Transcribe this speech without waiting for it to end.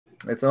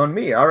It's on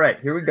me. All right,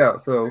 here we go.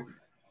 So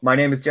my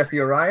name is Jesse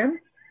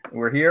Orion.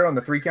 We're here on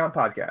the 3 Count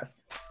Podcast.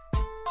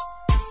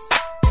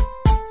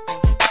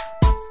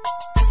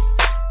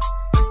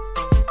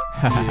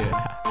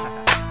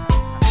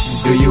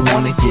 Do you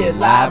want to get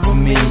live with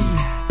me?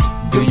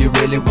 Do you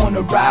really want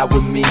to ride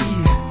with me?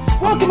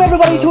 Welcome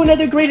everybody to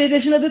another great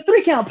edition of the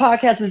 3 Count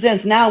Podcast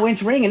presents Now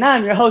Entering, and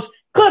I'm your host,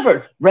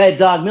 Clifford Red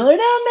Dog Miller, the man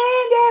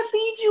that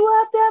leads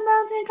you up that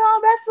mountain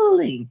called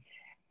wrestling.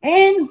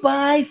 And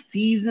by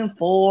season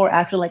 4,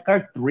 after like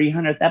our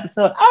 300th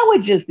episode, I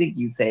would just think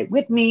you say it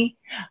with me,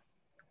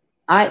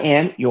 I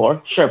am your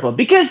Sherpa.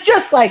 Because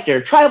just like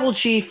your tribal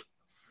chief,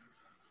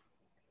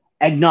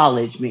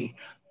 acknowledge me.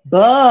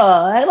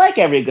 But like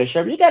every good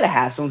Sherpa, you got to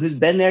have someone who's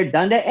been there,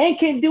 done that, and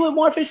can do it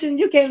more efficient than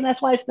you can. And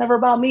that's why it's never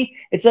about me.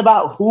 It's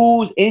about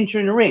who's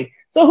entering the ring.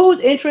 So who's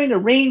entering the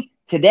ring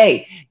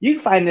today? You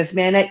can find this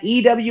man at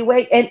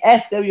EWA and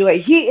SWA.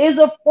 He is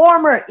a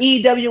former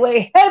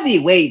EWA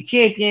heavyweight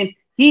champion.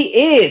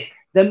 He is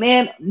the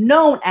man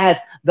known as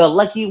the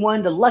Lucky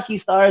One, the Lucky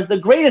Stars, the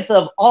greatest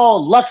of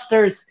all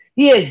Lucksters.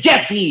 He is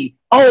Jesse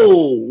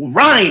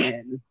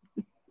Orion.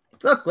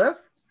 What's up, Cliff?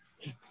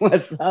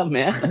 What's up,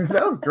 man?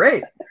 That was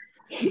great.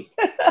 I'm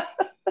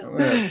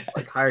gonna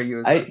hire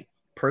you as a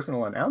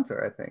personal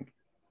announcer, I think.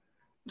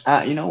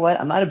 You know what?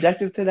 I'm not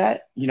objective to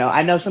that. You know,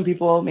 I know some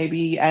people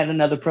maybe add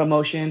another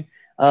promotion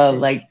of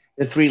like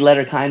the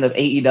 3-letter kind of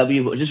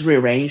AEW, but just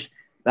rearranged.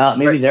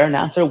 Maybe their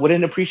announcer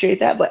wouldn't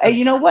appreciate that, but hey,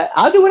 you know what?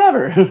 I'll do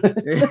whatever.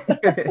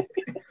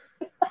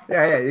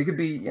 yeah. It could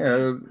be, you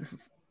know,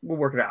 we'll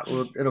work it out.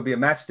 It'll be a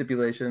match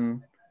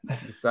stipulation.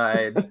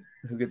 Decide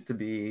who gets to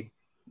be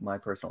my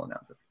personal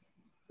announcer.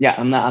 Yeah,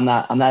 I'm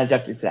not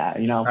objective to that.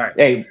 You know, right.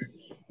 Hey,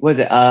 what is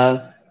it?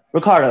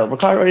 Ricardo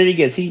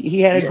Rodriguez.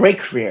 He had a great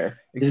career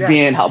just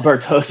being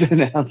Alberto's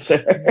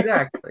announcer.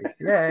 Exactly.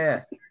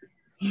 Yeah.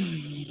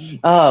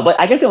 But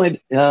I guess the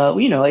only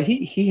you know,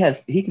 he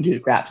can do the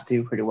graps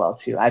too pretty well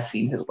too. I've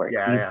seen his work.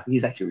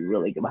 He's actually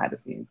really good behind the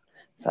scenes.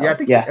 So I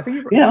think he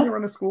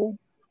run a school.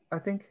 I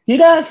think he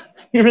does.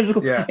 He runs a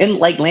school in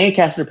like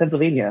Lancaster,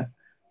 Pennsylvania.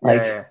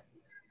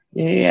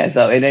 Yeah.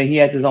 So and then he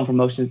has his own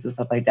promotions and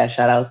stuff like that.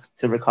 Shout outs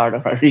to Ricardo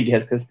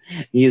Rodriguez because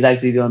he's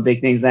actually doing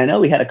big things. And I know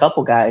we had a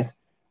couple guys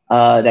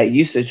that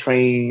used to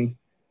train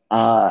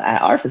at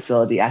our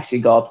facility actually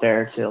go up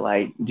there to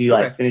like do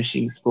like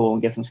finishing school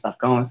and get some stuff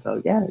going.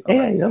 So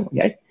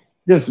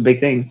doing some big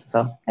things.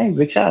 So hey,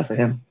 big shout out to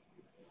him.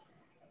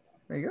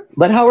 There you go.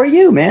 But how are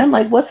you, man?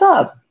 Like, what's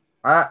up?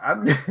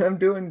 I'm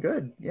doing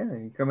good. Yeah,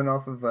 coming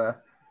off of I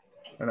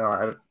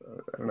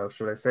don't know.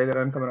 Should I say that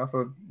I'm coming off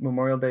of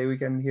Memorial Day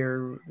weekend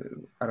here?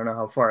 I don't know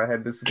how far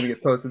ahead this is gonna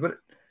get posted, but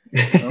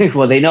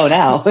well, they know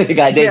now. The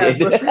guy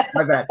did.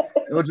 My bad.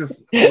 We'll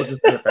just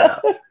put that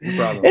out. No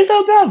problem. It's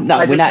no problem. No,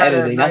 we're not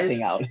editing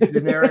nothing out.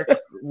 Generic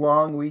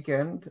long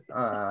weekend.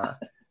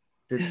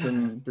 Did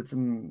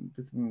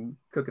some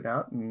cooking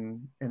out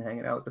and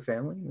hanging out with the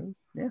family.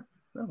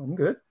 I'm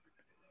good.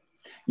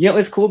 You know,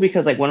 it's cool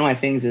because like one of my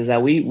things is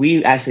that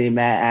we actually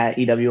met at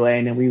EWA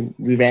and then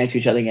we ran into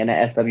each other again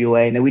at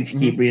SWA and then we just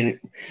keep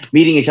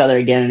meeting each other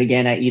again and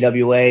again at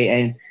EWA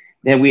and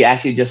then we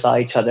actually just saw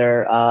each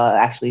other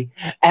actually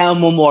at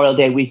Memorial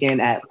Day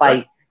weekend at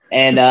Fight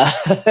and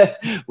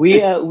we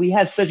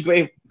had such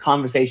great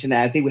conversation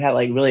that I think we had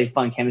like really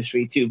fun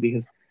chemistry too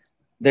because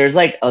there's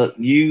like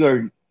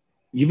you've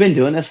been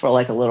doing this for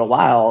like a little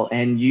while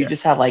and you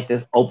just have like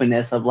this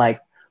openness of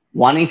like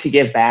wanting to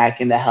give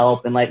back and to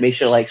help and like make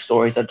sure like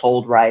stories are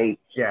told right.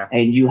 Yeah.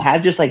 And you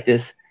have just like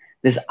this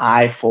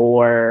eye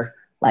for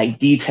like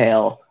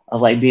detail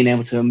of like being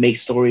able to make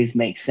stories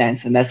make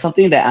sense. And that's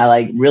something that I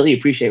like really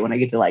appreciate when I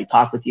get to like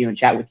talk with you and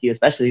chat with you,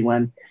 especially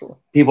when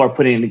people are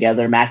putting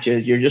together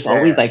matches. You're just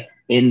always like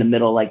in the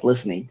middle, like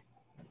listening.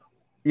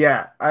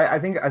 Yeah. I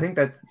think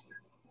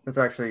that's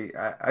actually,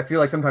 I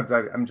feel like sometimes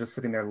I'm just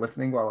sitting there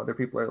listening while other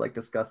people are like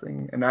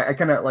discussing. And I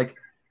kind of like,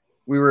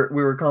 we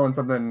were calling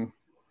something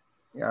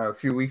a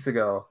few weeks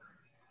ago,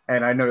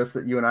 and I noticed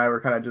that you and I were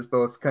kind of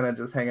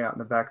just hanging out in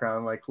the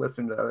background, like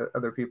listening to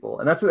other people.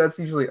 And that's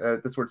usually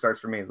that's where it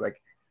starts for me. Is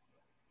like,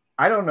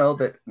 I don't know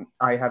that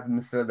I have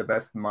necessarily the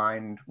best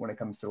mind when it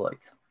comes to like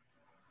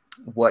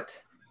what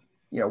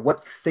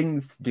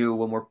things to do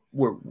when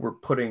we're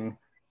putting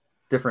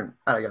different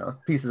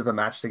pieces of a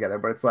match together.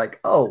 But it's like,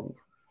 oh,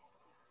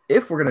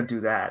 if we're gonna do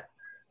that,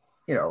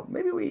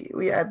 maybe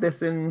we add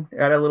this in,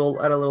 add a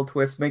little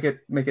twist, make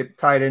it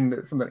tied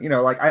into something,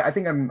 I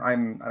think I don't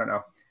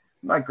know.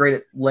 I'm not great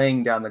at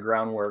laying down the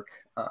groundwork,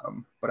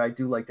 but I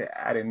do like to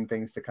add in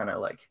things to kind of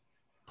like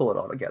pull it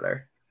all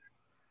together.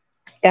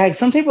 Yeah,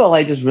 some people are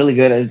like just really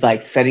good at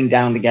like setting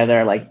down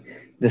together like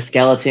the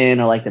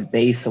skeleton or like the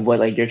base of what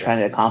like you're trying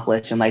to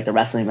accomplish in like the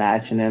wrestling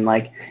match, and then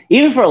like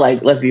even for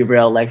like, let's be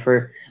real, like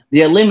for the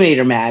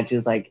eliminator match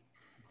is like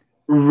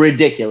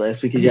ridiculous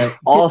because you have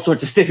all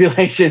sorts of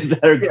stipulations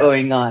that are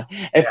going on.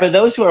 And for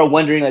those who are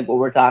wondering like what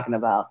we're talking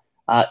about,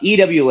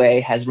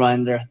 EWA has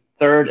run their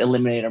 3rd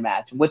eliminator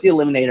match. And what the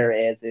eliminator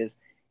is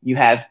you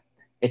have,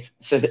 it's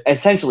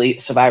essentially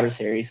Survivor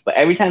Series, but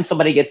every time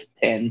somebody gets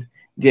pinned,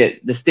 the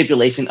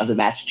stipulation of the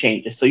match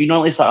changes. So you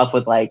normally start off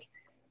with like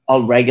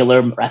a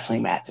regular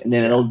wrestling match, and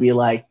then it'll be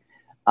like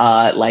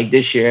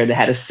this year they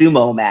had a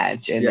sumo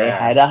match and they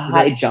had a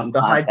high jump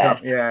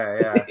contest.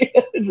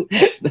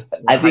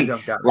 I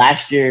think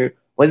last year,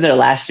 wasn't there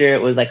last year?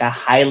 It was like a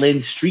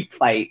Highland street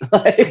fight.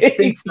 I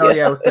think so.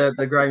 Yeah, with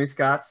the Grimy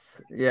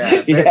Scots.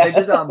 Yeah, they did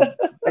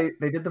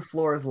they did the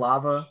floor is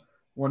lava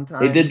one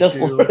time. They did the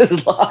floor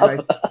is lava.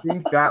 And I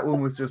think that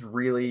one was just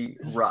really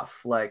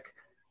rough. Like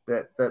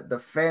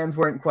the fans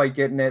weren't quite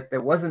getting it.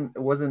 It wasn't.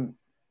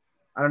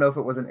 I don't know if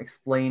it wasn't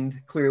explained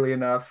clearly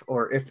enough,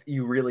 or if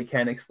you really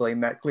can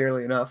explain that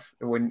clearly enough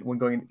when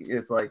going.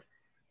 It's like,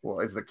 well,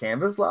 is the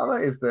canvas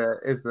lava? Is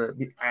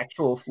the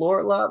actual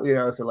floor lava? You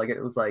know, so like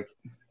it was like,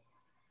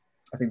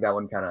 I think that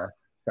one kind of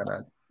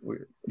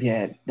weird.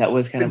 Yeah, that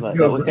was kind of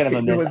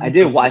a miss. I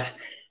did watch.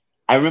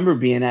 I remember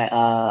being at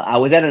I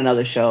was at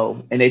another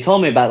show and they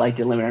told me about like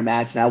the eliminator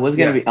match, and I was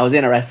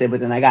interested, but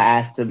then I got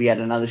asked to be at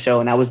another show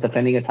and I was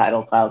defending a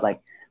title, so I was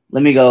like,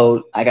 let me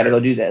go. I got to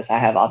go do this. I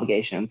have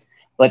obligations.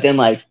 But then,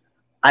 like,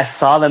 I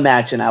saw the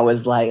match and I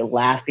was like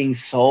laughing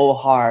so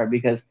hard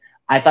because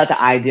I thought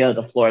the idea of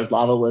the floor is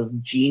lava was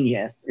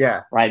genius.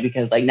 Yeah. Right.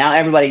 Because like now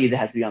everybody either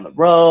has to be on the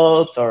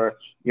ropes or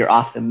you're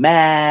off the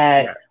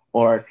mat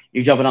or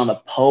you're jumping on the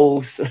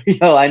post.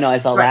 I know I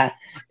saw that.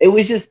 It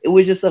was just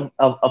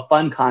a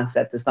fun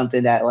concept. It's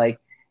something that like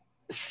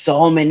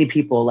so many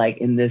people like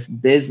in this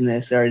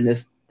business or in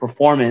this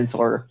performance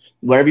or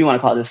whatever you want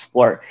to call this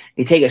sport,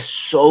 they take it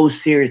so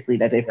seriously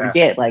that they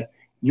forget like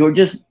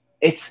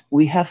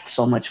we have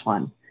so much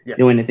fun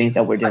doing the things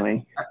that we're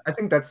doing. I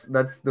think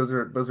those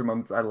are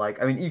moments I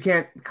like. I mean, you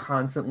can't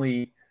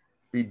constantly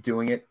be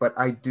doing it, but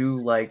I do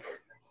like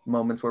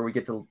moments where we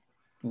get to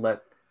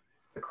let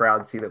the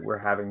crowd see that we're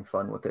having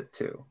fun with it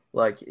too.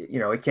 Like,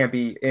 it can't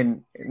be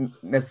in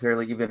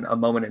necessarily even a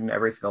moment in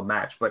every single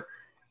match, but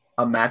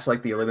a match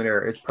like the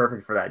Eliminator is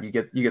perfect for that. You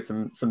get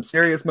some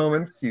serious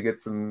moments, you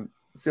get some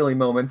silly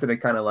moments, and it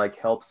kind of like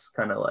helps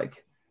kind of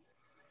like,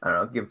 I don't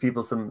know, give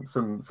people some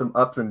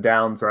ups and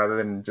downs rather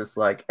than just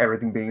like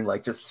everything being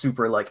like just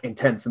super like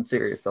intense and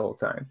serious the whole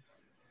time.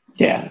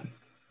 Yeah,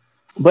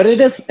 but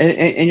it is,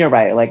 and you're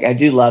right. Like I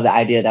do love the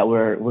idea that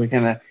we're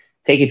kind of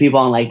taking people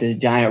on like this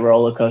giant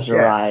roller coaster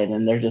ride,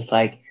 and they're just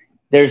like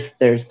there's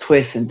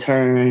twists and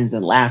turns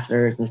and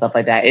laughters and stuff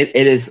like that. It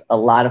is a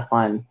lot of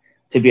fun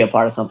to be a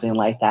part of something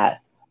like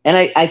that. And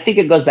I think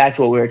it goes back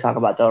to what we were talking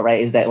about though,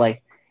 right? Is that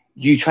like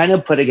you trying to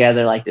put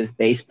together like this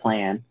base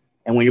plan.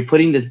 And when you're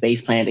putting this base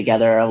plan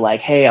together of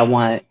like, hey, I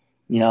want,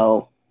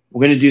 we're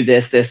going to do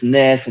this, this, and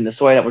this. And the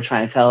story that we're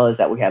trying to tell is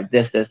that we have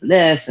this, this, and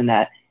this. And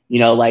that,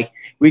 like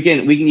we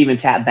can even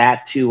tap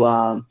back to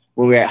when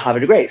we were at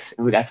Harvard of Grace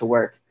and we got to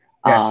work.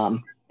 Yeah.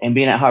 And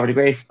being at Harvard of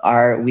Grace,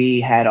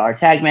 we had our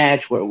tag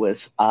match where it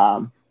was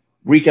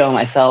Rico,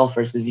 myself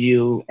versus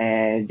you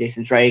and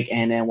Jason Drake.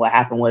 And then what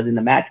happened was in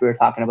the match we were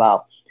talking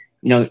about,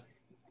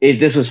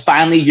 this was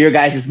finally your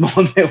guys'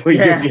 moment where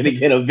you're going to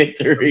get a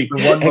victory.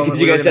 The one moment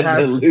you guys have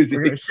to lose. We're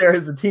going to share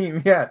as a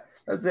team. Yeah,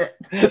 that's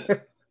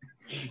it.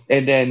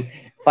 And then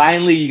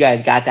finally you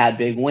guys got that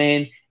big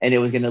win, and it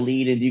was going to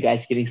lead into you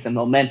guys getting some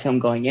momentum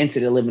going into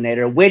the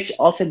Eliminator, which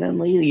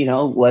ultimately,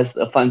 was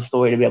a fun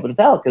story to be able to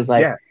tell because,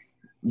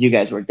 you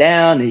guys were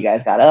down, and you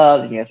guys got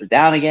up, and you guys were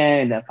down again,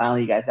 and then finally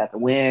you guys got the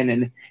win.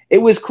 And it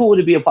was cool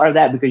to be a part of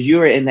that because you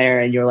were in there,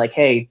 and you're like,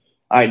 hey,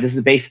 all right, this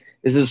is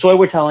the story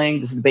we're telling,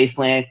 this is the base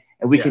plan.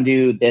 And we can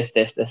do this,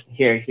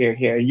 here.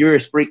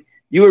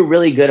 You were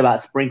really good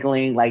about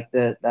sprinkling like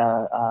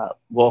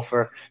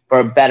for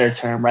a better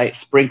term, right?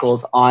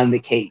 Sprinkles on the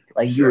cake.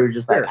 Like you were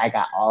just like, I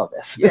got all of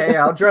this.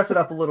 Yeah. I'll dress it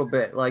up a little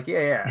bit. Like,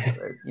 yeah.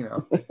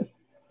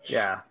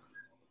 Yeah.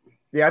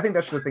 I think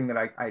that's the thing that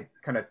I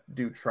kind of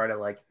do try to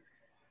like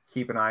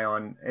keep an eye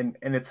on, and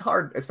it's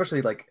hard,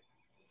 especially like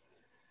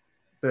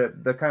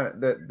the kind of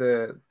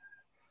the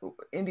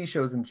indie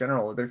shows in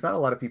general. There's not a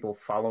lot of people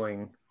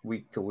following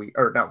week to week,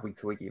 or not week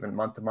to week, even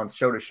month to month,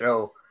 show to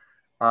show.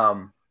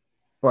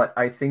 But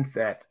I think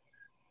that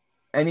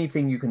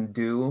anything you can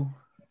do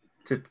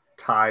to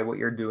tie what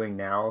you're doing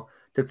now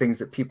to things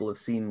that people have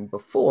seen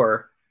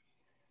before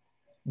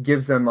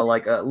gives them a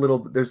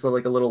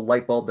little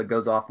light bulb that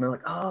goes off, and they're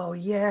like, oh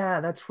yeah,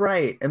 that's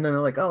right. And then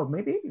they're like, oh,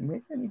 maybe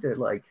I need to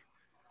like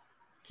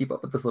keep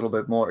up with this a little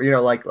bit more.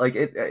 Like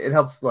it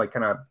helps like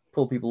kind of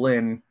pull people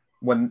in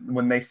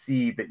when they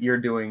see that you're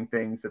doing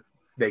things that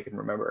they can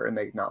remember and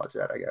they acknowledge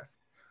that, I guess.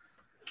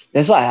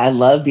 That's why I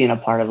love being a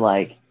part of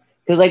like,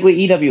 because like with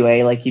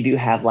EWA, like you do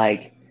have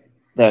like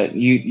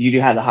you do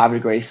have the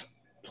Harvard Grace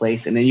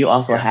place, and then you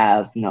also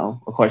have,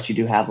 of course you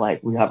do have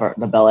like, we have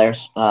the Bel Air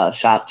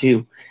shop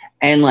too.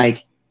 And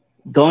like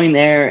going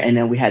there, and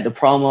then we had the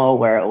promo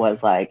where it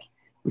was like,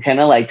 we kind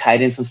of like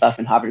tied in some stuff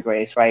in Harvard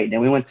Grace, right?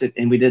 Then we went to,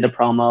 and we did a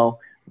promo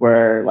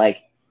where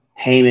like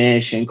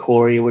Hamish and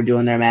Corey were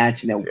doing their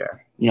match, and then,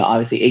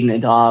 obviously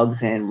Ignorant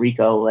Dogs and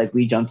Rico, like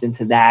we jumped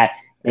into that,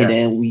 and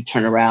then we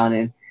turned around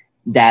and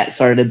that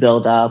started to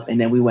build up,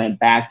 and then we went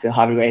back to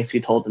Harvey Grace. We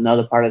told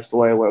another part of the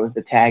story where it was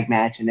the tag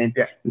match, and then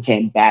we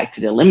came back to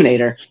the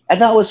Eliminator. I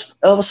thought it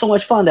was so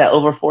much fun that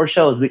over 4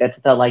 shows we got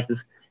to tell like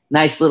this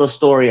nice little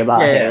story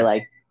about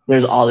like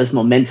there's all this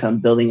momentum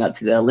building up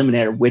to the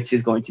Eliminator, which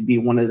is going to be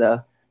one of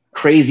the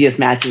craziest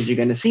matches you're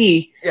going to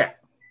see. Yeah,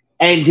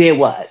 and it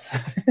was.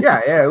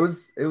 yeah, it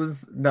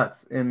was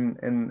nuts in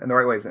the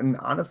right ways, and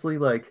honestly,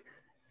 like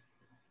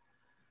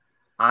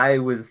I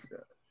was.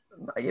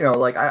 You know,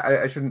 like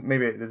I shouldn't.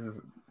 Maybe this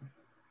is.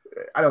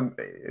 I don't.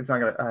 It's not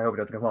gonna. I hope it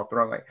doesn't come off the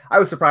wrong way. I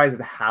was surprised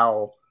at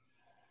how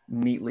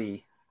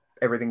neatly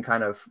everything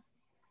kind of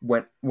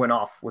went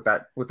off with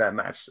that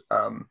match.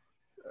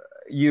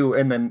 You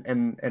and then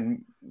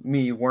and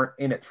me weren't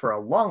in it for a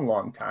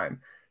long time,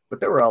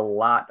 but there were a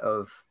lot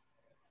of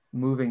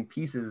moving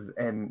pieces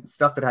and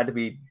stuff that had to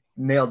be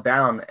nailed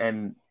down,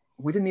 and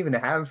we didn't even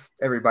have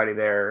everybody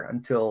there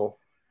until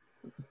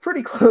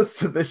pretty close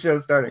to the show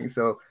starting.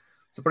 So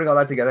putting all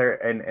that together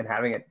and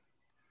having it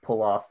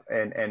pull off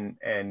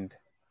and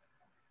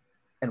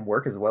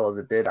work as well as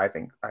it did, I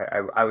think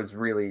I was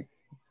really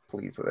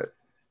pleased with it.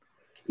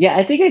 Yeah,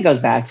 I think it goes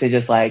back to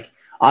just like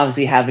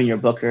obviously having your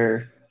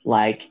booker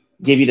like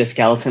give you the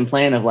skeleton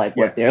plan of like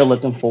what they're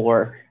looking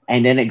for,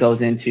 and then it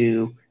goes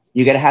into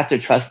you gotta have to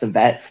trust the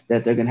vets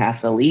that they're gonna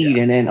have to lead.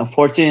 And then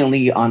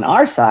unfortunately on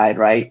our side,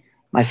 right,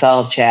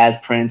 myself,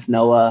 Chaz, Prince,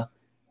 Noah,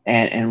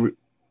 and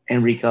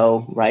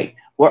Rico, right,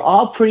 we're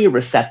all pretty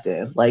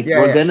receptive. Like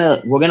we're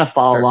gonna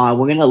follow along.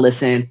 We're gonna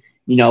listen.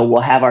 You know,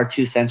 we'll have our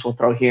 2 cents. We'll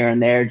throw here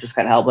and there, just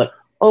kind of help. But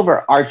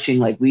overarching,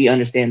 like we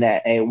understand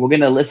that, hey, we're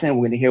gonna listen.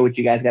 We're gonna hear what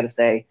you guys got to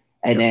say,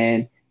 and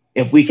then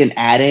if we can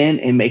add in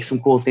and make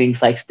some cool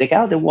things like stick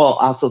out, then we'll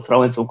also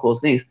throw in some cool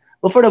things.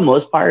 But for the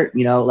most part,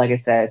 you know, like I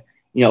said,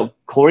 you know,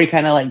 Corey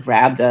kind of like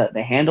grabbed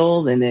the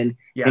handles, and then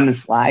him and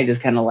Sly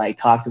just kind of like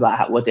talked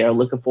about what they were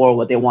looking for,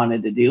 what they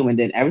wanted to do, and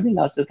then everything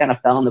else just kind of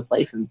fell into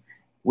place. And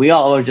we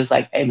all are just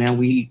like, hey, man,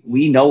 we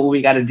know what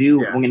we got to do.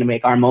 We're going to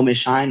make our moment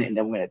shine, and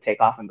then we're going to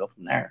take off and go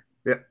from there.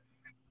 Yeah.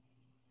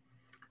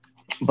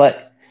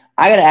 But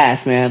I got to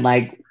ask, man,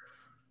 like,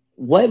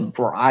 what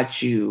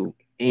brought you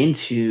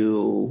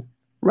into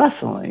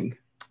wrestling?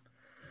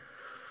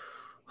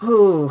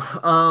 Oh,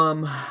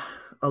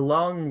 a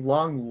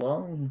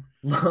long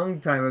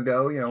time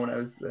ago, you know, when I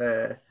was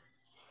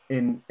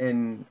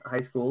in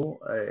high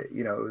school,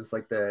 you know, it was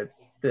like the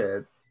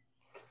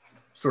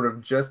sort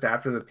of just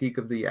after the peak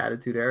of the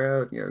Attitude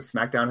Era. You know,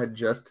 SmackDown had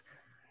just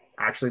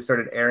actually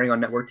started airing on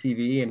network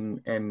TV,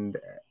 and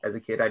as a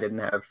kid I didn't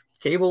have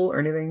cable or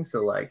anything,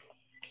 so like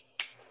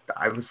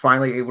I was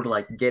finally able to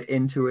like get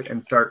into it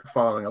and start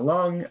following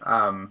along.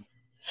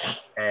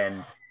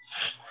 And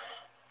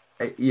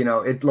you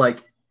know, it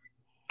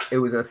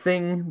was a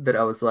thing that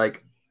I was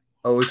like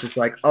always just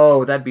like,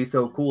 oh, that'd be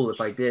so cool if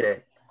I did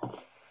it.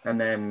 And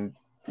then,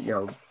 you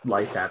know,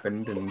 life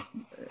happened, and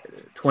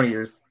 20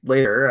 years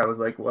later I was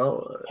like,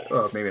 well,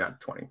 maybe not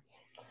 20,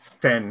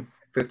 10,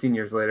 15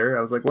 years later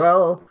I was like,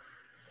 well,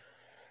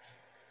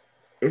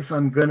 if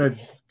I'm gonna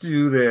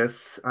do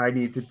this, I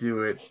need to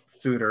do it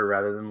sooner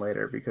rather than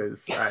later,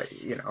 because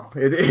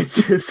it's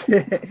just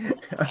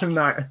I'm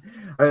not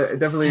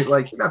definitely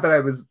like, not that I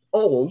was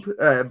old,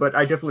 but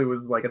I definitely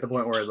was like at the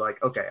point where I was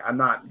like, okay, I'm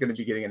not gonna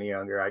be getting any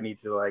younger. I need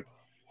to, like,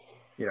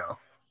 you know,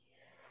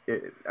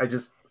 I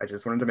just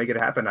wanted to make it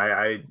happen.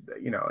 I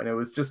you know, and it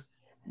was just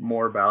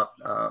more about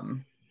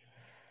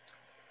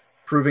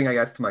proving, I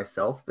guess, to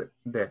myself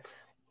that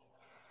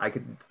I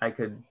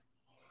could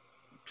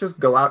just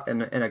go out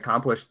and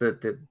accomplish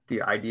the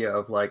idea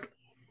of, like,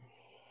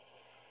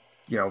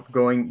 you know,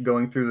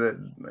 going through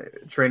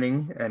the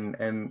training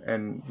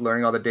and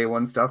learning all the day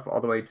one stuff all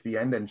the way to the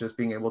end, and just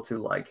being able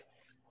to like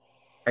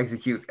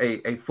execute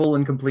a full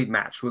and complete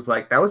match was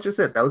like, that was just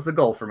it. That was the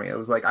goal for me. It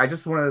was like, I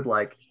just wanted to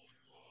like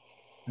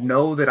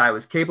know that I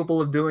was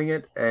capable of doing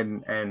it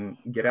and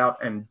get out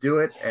and do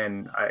it.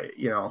 And I,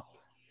 you know,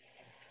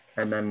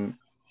 and then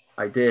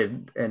I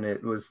did, and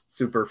it was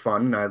super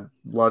fun. I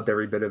loved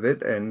every bit of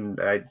it, and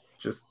I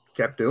just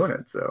kept doing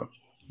it. So,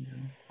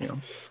 you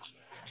know,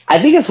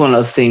 I think it's one of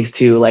those things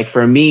too. Like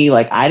for me,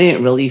 like I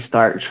didn't really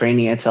start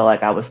training until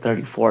like I was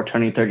 34,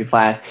 turning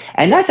 35,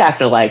 and that's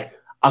after like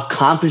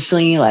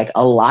accomplishing like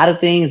a lot of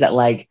things that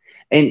like,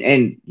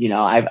 and you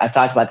know, I've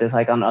talked about this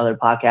like on other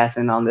podcasts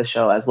and on this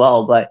show as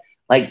well, but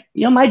like,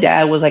 you know, my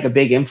dad was like a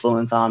big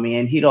influence on me,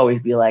 and he'd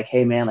always be like,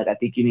 hey man, like I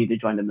think you need to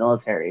join the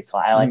military. So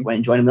I like went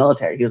and joined the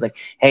military. He was like,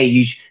 hey,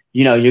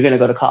 you know, you're going to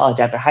go to college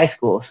after high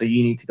school, so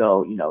you need to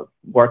go, you know,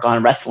 work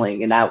on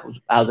wrestling. And I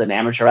was an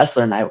amateur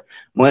wrestler, and I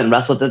went and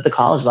wrestled at the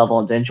college level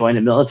and then joined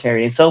the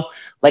military. And so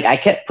like I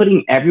kept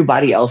putting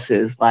everybody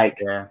else's like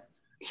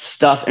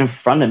stuff in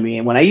front of me.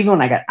 And when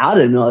I got out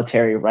of the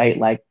military, right,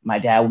 like my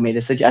dad made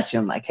a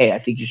suggestion like, hey, I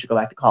think you should go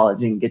back to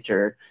college and get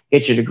your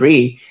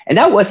degree. And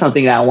that was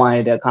something that I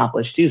wanted to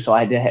accomplish too. So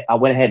I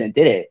went ahead and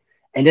did it.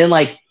 And then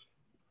like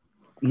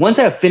once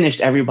I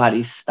finished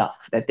everybody's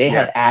stuff that they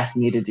had asked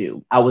me to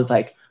do, I was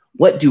like,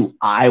 what do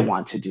I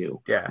want to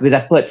do? Yeah. Because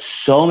I put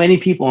so many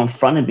people in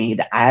front of me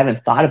that I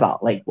haven't thought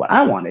about like what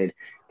I wanted.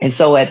 And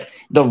so at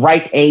the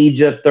ripe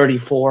age of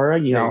 34, I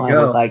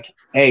was like,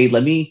 hey,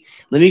 let me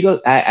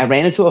go. I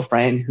ran into a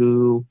friend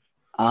who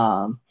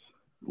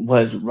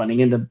was running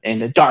in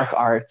the dark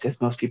arts, as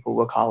most people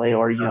would call it,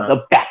 or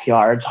the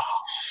backyards.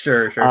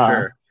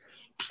 Sure.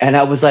 And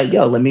I was like,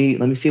 yo, let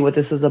me see what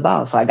this is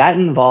about. So I got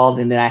involved,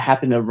 and then I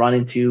happened to run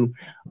into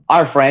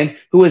our friend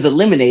who was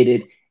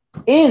eliminated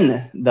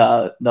in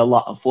the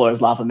Flores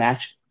Lava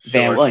match,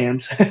 Van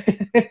Williams.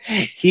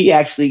 He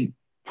actually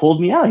pulled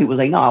me out. He was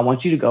like, no, I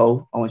want you to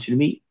go. I want you to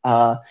meet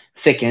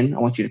Sicken. I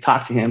want you to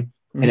talk to him,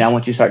 and I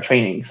want you to start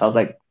training. So I was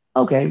like,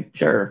 okay,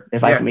 sure,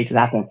 if I can make this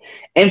happen.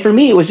 And for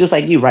me, it was just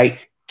like you, right?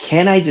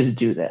 Can I just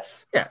do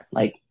this? Yeah.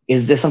 Like,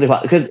 is this something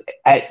about? Because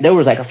there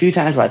was like a few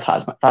times where I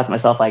thought to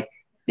myself, like,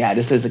 yeah,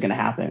 this isn't going to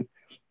happen.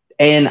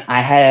 And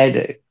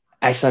I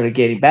started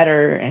getting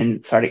better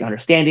and started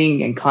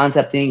understanding and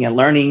concepting and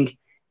learning.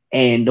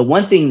 And the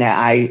one thing that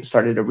I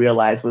started to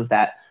realize was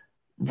that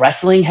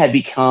wrestling had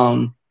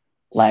become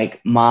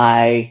like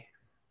my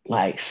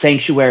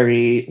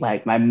sanctuary,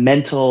 like my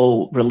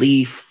mental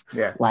relief,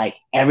 like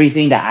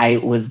everything that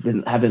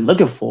have been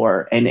looking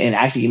for, and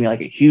actually gave me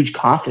like a huge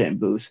confidence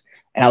boost.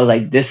 And I was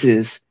like, this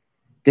is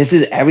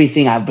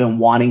everything I've been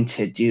wanting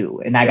to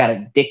do. And I got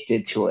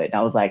addicted to it. And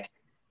I was like,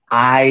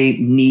 I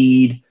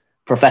need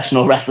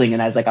professional wrestling.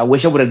 And I was like, I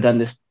wish I would have done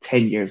this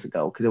 10 years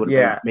ago, because it would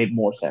have made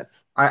more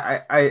sense.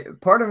 I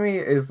part of me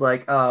is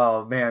like,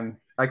 oh man,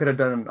 I could have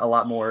done a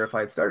lot more if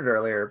I had started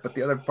earlier. But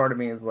the other part of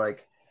me is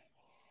like,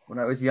 when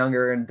I was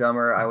younger and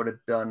dumber, I would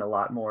have done a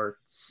lot more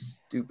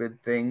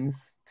stupid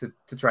things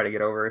to try to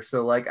get over.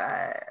 So like,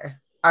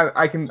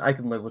 I can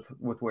live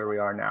with where we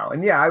are now.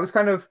 And yeah, I was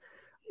kind of,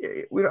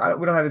 we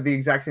don't have the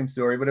exact same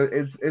story, but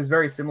it's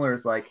very similar.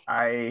 It's like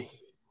I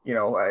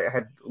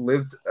had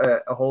lived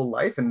a whole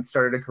life and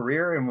started a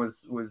career and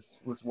was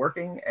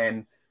working.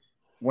 And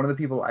one of the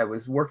people I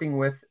was working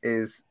with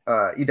is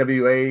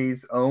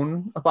EWA's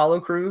own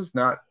Apollo Crews,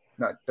 not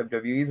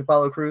WWE's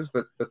Apollo Crews,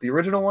 but the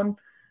original one.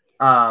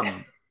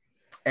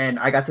 And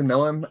I got to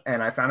know him,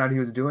 and I found out he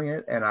was doing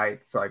it, and I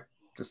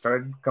just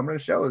started coming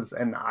to shows.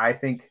 And I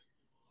think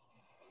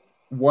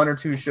one or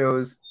two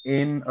shows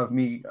in of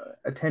me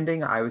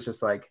attending, I was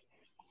just like,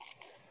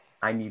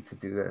 I need to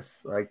do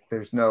this. Like,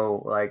 there's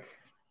no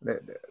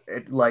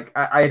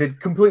I had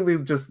completely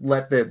just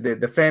let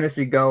the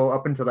fantasy go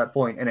up until that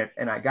point,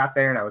 and I got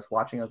there and I was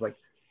watching. I was like,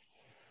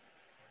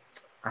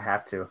 I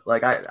have to.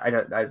 Like,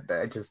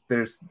 I just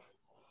there's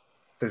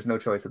no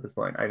choice at this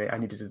point. I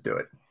need to just do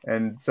it.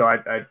 And so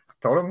I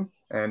told him,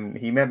 and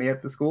he met me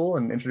at the school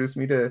and introduced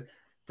me to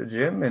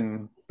Jim,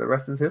 and the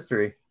rest is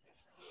history.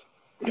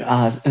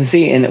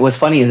 And what's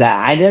funny is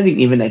that I didn't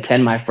even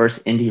attend my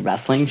first indie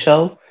wrestling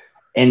show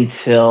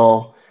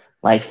until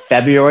like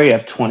February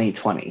of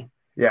 2020.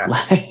 Yeah.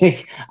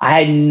 Like, I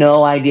had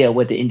no idea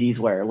what the indies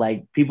were.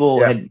 Like,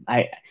 people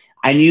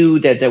I knew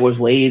that there was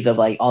ways of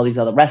like all these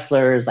other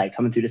wrestlers like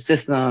coming through the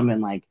system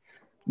and like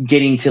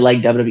getting to like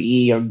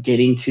WWE or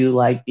getting to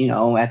like,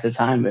 at the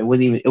time it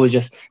was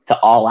just to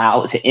All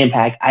Out, to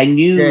Impact. I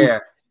knew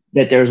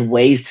that there's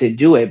ways to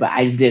do it, but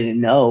I just didn't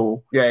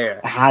know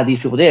how these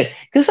people did.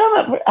 Because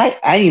I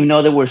didn't even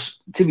know there was,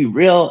 to be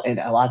real, and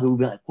a lot of people would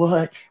be like,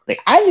 what?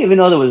 Like, I didn't even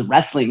know there was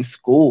wrestling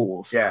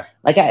schools. Yeah.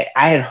 Like, I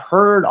had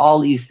heard all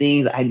these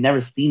things. I'd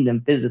never seen them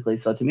physically.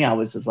 So to me, I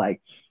was just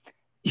like,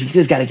 you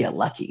just got to get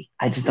lucky.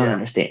 I just don't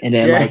understand. And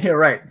then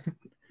right.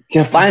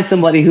 To find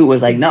somebody who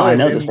was like, no, I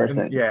know this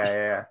person.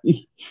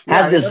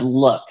 Have this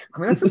look. I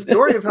mean, that's the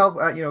story of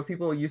how,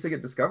 people used to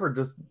get discovered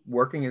just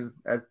working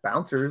as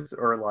bouncers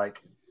or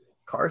like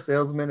car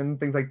salesmen and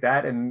things like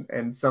that.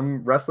 And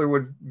some wrestler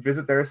would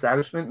visit their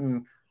establishment,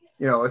 and,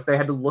 if they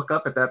had to look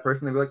up at that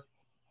person, they'd be like,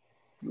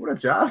 you want a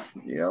job?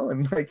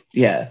 And like,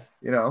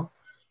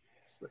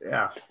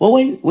 Well,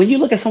 when you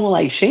look at someone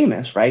like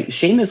Sheamus, right?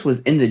 Sheamus was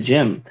in the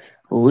gym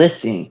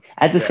lifting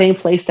at the same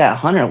place that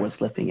Hunter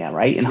was lifting at,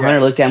 right? And Hunter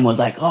looked at him and was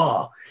like,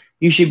 oh,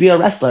 you should be a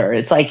wrestler.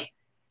 It's like,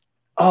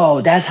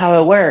 oh, that's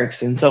how it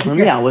works. And so for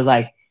me, I was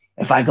like,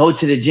 if I go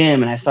to the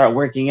gym and I start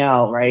working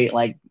out, right?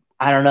 Like,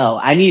 I don't know.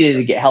 I needed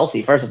to get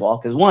healthy, first of all,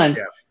 because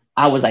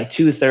I was like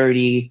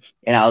 230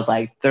 and I was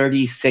like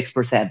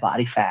 36%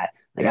 body fat.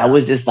 Like, I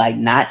was just like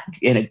not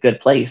in a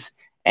good place.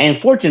 And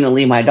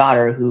fortunately, my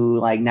daughter, who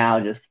like now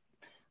just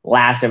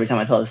laughs every time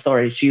I tell the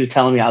story, she was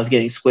telling me I was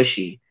getting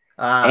squishy.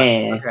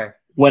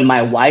 When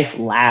my wife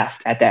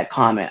laughed at that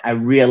comment, I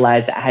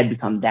realized that I had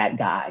become that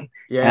guy.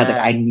 And I was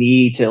like, I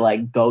need to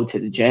like go to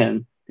the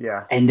gym.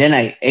 Yeah. And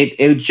then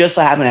it just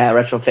so happened at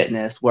Retro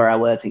Fitness, where I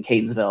was in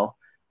Catonsville,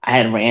 I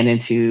had ran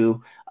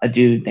into a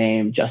dude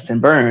named Justin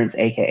Burns,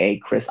 aka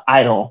Chris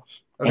Idol.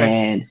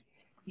 And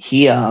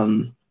he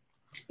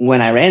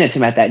when I ran into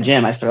him at that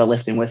gym, I started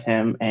lifting with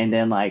him, and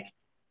then like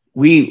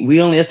we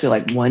only lifted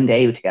like one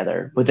day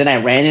together. But then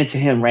I ran into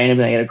him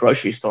randomly at a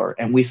grocery store,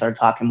 and we started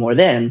talking more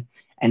then.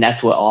 And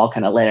that's what all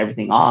kind of led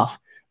everything off.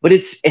 But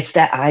it's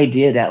that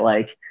idea that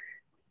like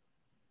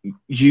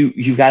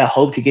you've got to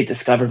hope to get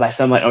discovered by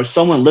someone, or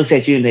someone looks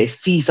at you and they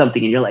see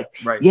something and you're like,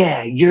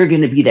 yeah, you're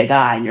going to be that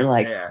guy. And you're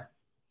like,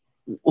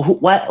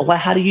 what,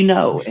 how do you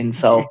know? And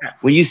so Yeah,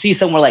 when you see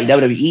somewhere like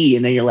WWE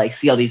and then you're like,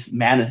 see all these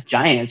mammoth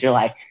giants, you're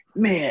like,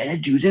 man,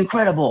 that dude's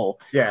incredible.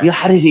 yeah. You know,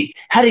 how did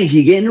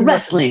he get into He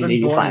must have just wrestling? been And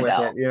you born find with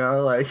out. it, you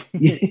know, like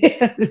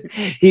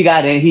He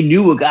got in, he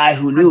knew a guy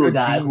who had knew a good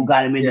guy who genes.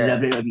 got him into Yeah,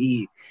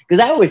 WWE.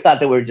 Because I always thought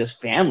they were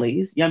just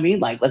families. You know what I mean?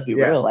 Like, let's be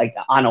yeah, real. Like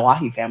the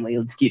Anawahi family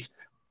just keeps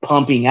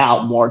pumping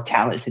out more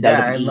talent to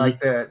yeah. And WWE. like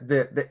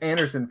the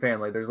Anderson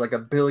family, there's like a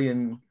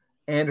billion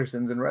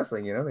Andersons in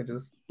wrestling. You know, they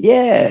just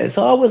Yeah,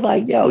 so I was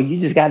like, yo, you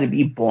just got to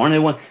be born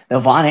in one. The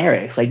Von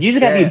Erichs, like, you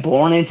just got to be yeah,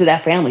 born into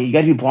that family. You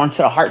got to be born to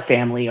the Hart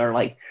family or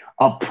like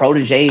a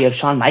protege of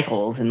Shawn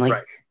Michaels, and like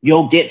right.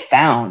 you'll get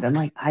found. I'm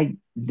like, I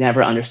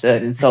never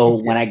understood. And so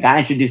Yeah, when I got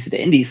introduced to the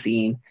indie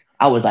scene,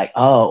 I was like,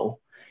 oh,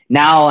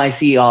 now I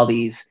see all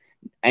these.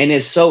 And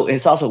it's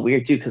also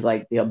weird too, because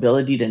like the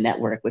ability to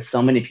network with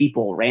so many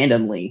people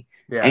randomly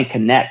yeah, and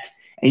connect,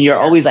 and you're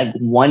yeah, always like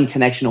one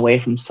connection away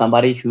from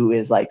somebody who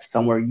is like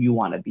somewhere you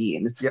want to be.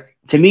 And it's, yep,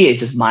 to me, it's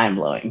just mind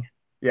blowing.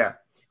 yeah,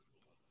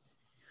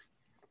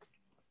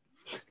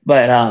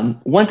 But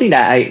one thing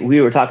that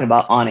we were talking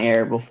about on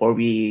air before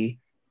we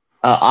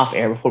off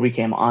air before we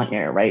came on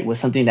air, right, was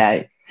something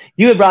that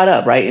you had brought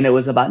up, right, and it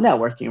was about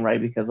networking,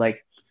 right, because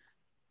like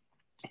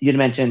you had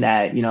mentioned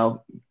that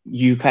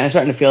you kind of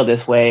starting to feel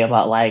this way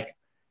about like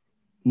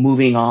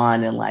moving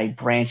on and like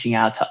branching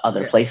out to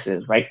other yeah.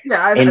 places, right,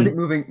 Yeah, I think and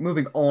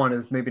moving on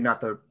is maybe not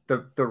the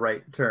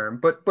right term,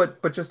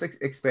 but just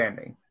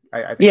expanding.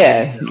 I think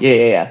yeah, yeah,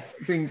 yeah, yeah.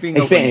 being open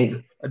to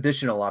Expanding.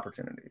 additional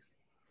opportunities.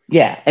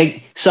 Yeah,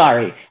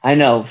 sorry. I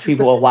know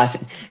people are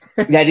watching.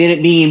 That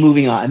didn't mean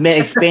moving on. I meant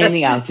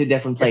expanding out to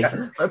different Yeah,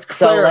 places. let's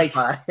So like,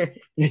 clarify.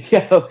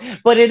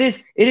 but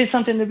it is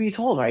something to be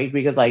told, right?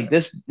 Because like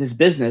this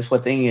business,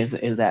 what thing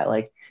is that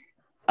like,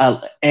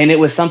 and it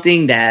was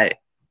something that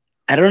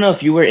I don't know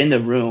if you were in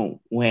the room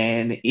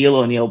when Eel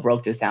O'Neill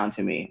broke this down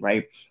to me,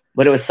 right?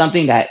 But it was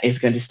something that is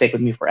going to stick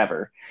with me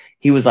forever.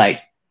 He was like,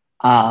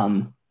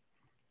 um,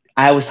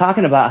 I was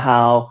talking about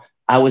how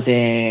I was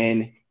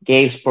in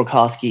Gabe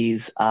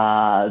Sporkowski's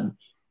I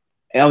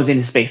was in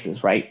his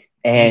spaces, right?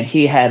 And Mhm.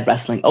 he had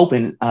Wrestling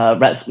Open,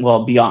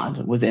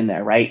 Beyond was in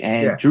there, right?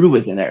 And Yeah, Drew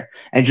was in there,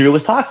 and Drew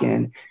was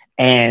talking,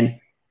 and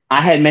I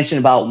had mentioned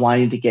about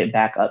wanting to get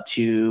back up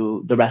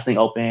to the Wrestling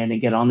Open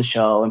and get on the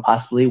show and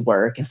possibly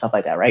work and stuff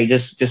like that, right?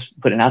 Just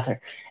putting it out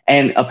there.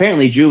 And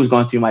apparently Drew was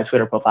going through my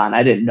Twitter profile, and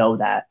I didn't know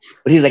that,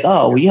 but he's like,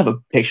 "Oh, yeah, well, you have a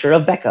picture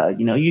of Becca,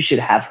 you should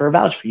have her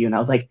vouch for you." And I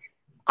was like,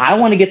 "I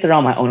want to get there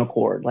on my own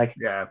accord, like."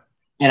 yeah,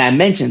 And I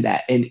mentioned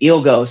that, and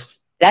Eel goes,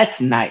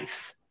 "That's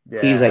nice."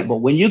 He's yeah. like, "But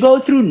when you go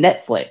through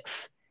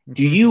Netflix,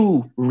 do Mhm.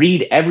 you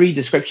read every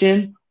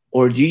description,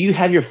 or do you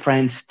have your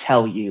friends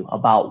tell you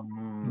about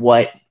Mm.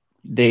 what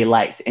they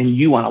liked and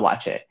you want to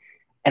watch it?"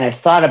 And I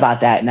thought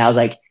about that, and I was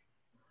like,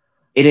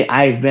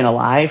 I've been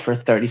alive for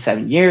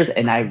 37 years,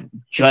 and I've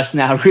just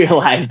now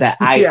realized that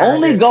I Yeah,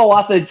 only yeah. go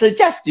off of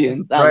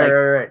suggestions. I was Right, like,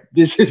 right, right.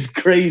 this is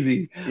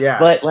crazy. Yeah.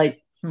 But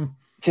like, Hmm.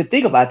 to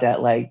think about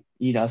that, like,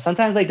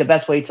 sometimes like the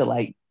best way to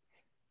like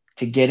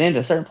to get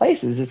into certain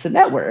places is to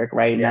network,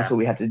 right? And that's Yeah. what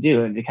we have to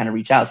do, and to kind of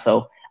reach out.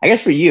 So I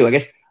guess for you, I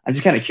guess I'm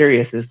just kind of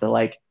curious as to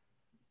like,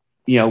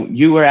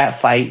 you were at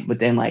Fight, but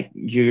then like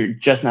you're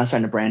just now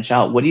starting to branch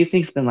out. What do you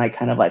think's been like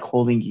kind of like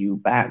holding you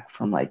back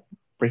from like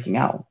breaking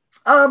out?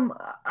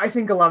 I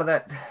think a lot of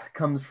that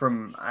comes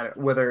from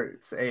whether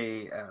it's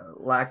a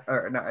lack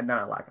or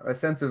not a lack, a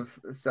sense of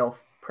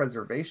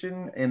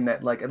self-preservation in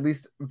that, like, at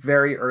least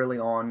very early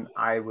on,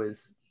 I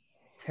was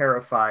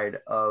terrified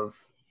of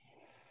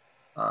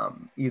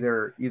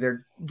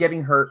either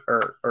getting hurt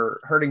or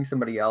hurting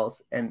somebody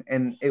else, and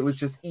it was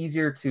just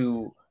easier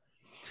to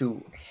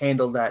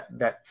handle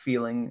that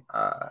feeling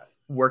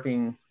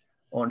working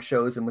on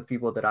shows and with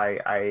people that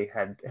I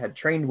had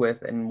trained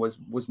with and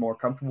was more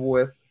comfortable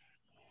with.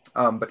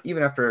 But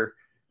even after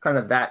kind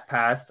of that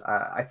passed,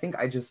 I think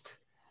I just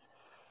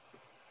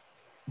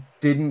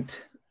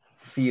didn't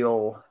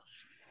feel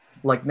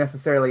like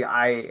necessarily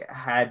I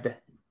had,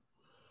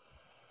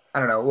 I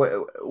don't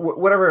know,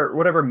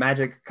 whatever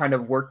magic kind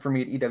of worked for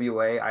me at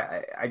EWA.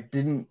 I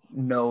didn't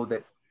know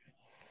that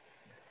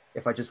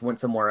if I just went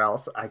somewhere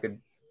else, I could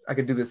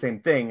do the same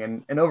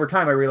thing. And over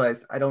time, I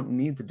realized I don't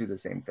need to do the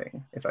same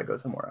thing if I go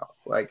somewhere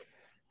else. Like,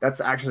 that's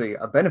actually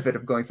a benefit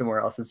of going somewhere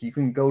else, is you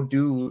can go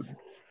do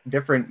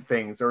different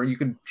things, or you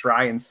can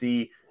try and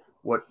see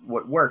what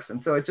works.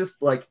 And so it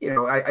just, like,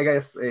 I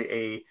guess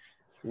a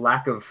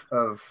lack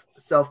of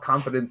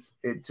self-confidence,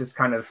 it just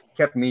kind of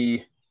kept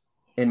me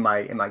in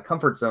my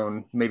comfort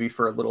zone maybe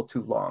for a little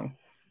too long.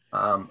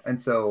 And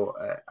so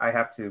I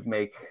have to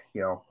make,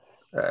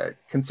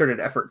 concerted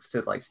efforts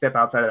to like step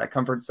outside of that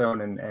comfort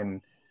zone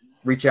and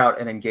reach out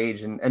and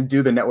engage and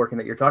do the networking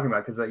that you're talking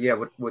about. Cause yeah,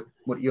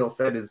 what Eel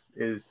said is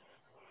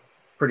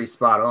pretty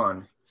spot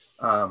on.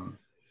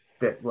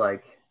 That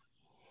like,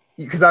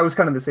 because I was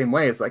kind of the same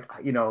way. It's like,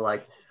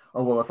 like,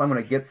 oh, well, if I'm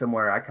going to get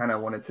somewhere, I kind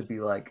of want it to be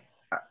like,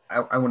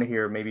 I want to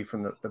hear maybe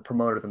from the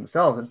promoter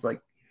themselves. It's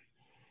like,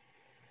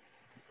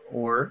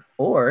 or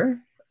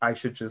I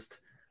should just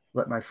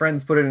let my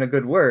friends put in a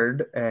good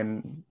word,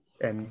 and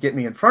and get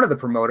me in front of the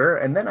promoter,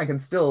 and then I can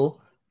still,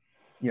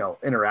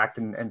 interact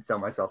and sell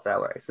myself that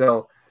way.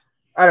 So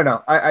I don't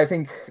know. I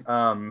think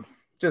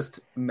just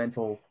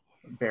mental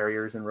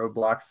barriers and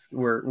roadblocks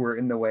were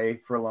in the way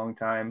for a long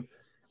time.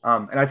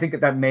 And I think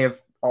that may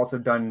have also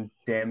done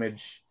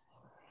damage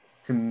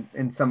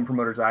in some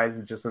promoters' eyes,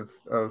 just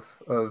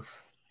of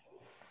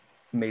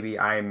maybe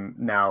I'm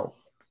now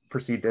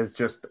perceived as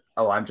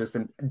I'm just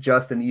an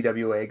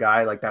EWA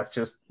guy. Like that's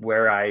just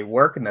where I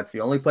work, and that's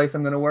the only place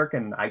I'm going to work,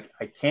 and I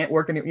can't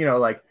work any,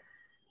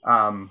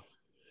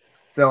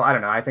 so I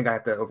don't know. I think I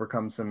have to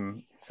overcome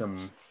some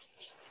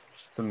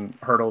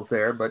hurdles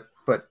there, but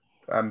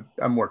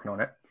I'm working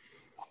on it.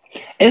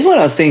 It's one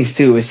of those things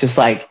too. It's just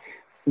like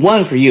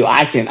one for you.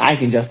 I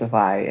can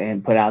justify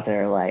and put out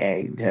there like,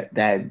 hey,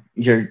 that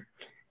you're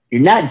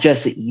not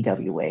just an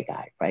EWA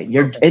guy, right?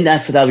 You're in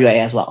SWA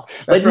as well.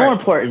 But more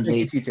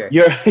importantly,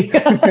 you're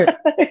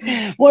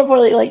more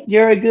importantly, like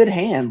you're a good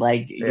hand.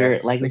 Like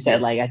you're like we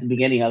said, like at the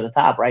beginning of the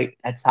top, right?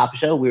 At the top of the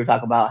show, we were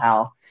talking about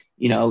how,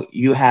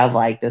 you have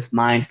like this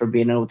mind for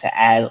being able to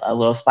add a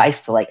little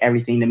spice to like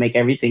everything to make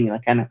everything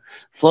like kind of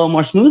flow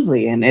more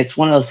smoothly. And it's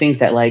one of those things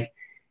that like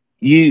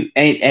and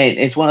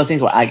it's one of those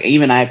things where I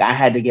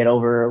had to get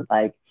over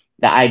like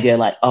the idea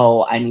like,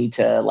 oh, I need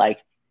to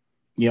like,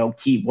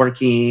 keep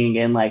working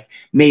and like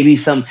maybe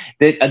the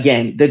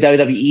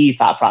WWE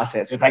thought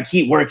process. If I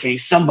keep working,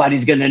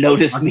 somebody's gonna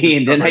notice me,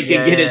 and then I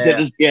can get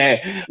into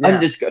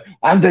this.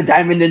 I'm the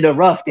diamond in the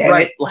rough, damn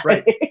it. Like,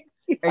 right.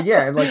 And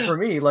and like for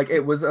me, like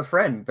it was a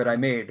friend that I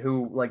made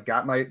who like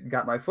got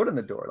my foot in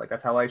the door. Like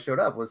that's how I showed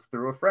up, was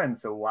through a friend.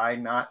 So why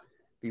not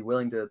be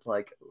willing to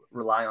like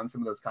rely on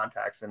some of those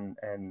contacts and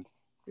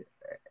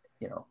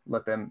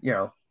let them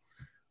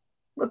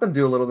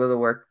do a little bit of the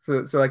work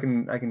so I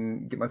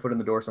can get my foot in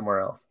the door somewhere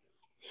else.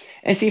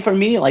 And see, for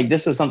me, like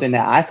this was something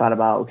that I thought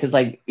about because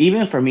like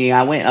even for me,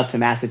 I went up to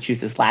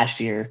Massachusetts last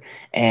year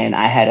and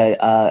I had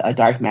a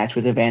dark match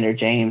with Evander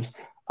James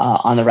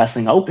on the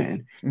Wrestling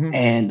Open. Mm-hmm.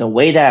 And the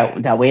way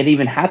that it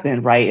even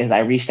happened, right, is I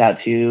reached out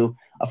to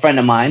a friend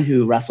of mine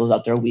who wrestles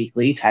up there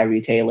weekly,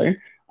 Tyree Taylor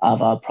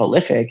of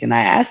Prolific, and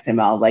I asked him,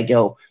 I was like,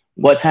 yo,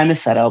 what time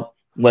is set up?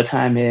 What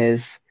time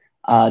is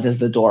does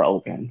the door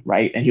open,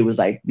 right? And he was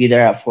like, be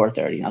there at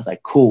 4:30. And I was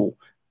like, cool.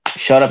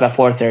 Showed up at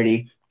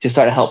 4:30, just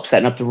started help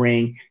setting up the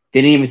ring.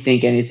 Didn't even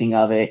think anything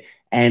of it.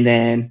 And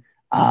then,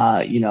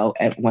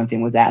 one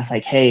thing was asked,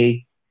 like,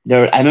 hey,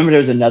 I remember there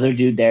was another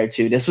dude there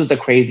too. This was the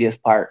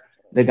craziest part.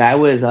 The guy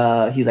was,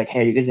 he's like,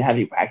 hey, are you guys gonna have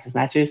any practice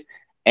matches?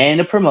 And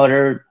the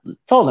promoter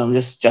told him,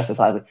 just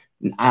justifiably,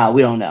 we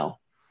don't know,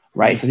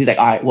 right? So he's like,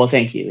 all right, well,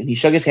 thank you. And he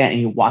shook his hand and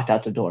he walked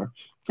out the door.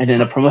 And then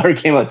the promoter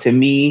came up to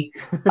me,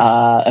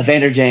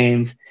 Evander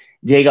James,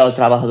 Diego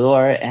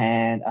Trabajador,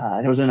 and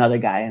there was another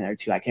guy in there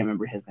too. I can't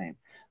remember his name.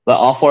 But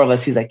all four of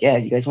us, he's like, yeah,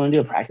 you guys want to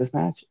do a practice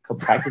match? A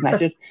couple practice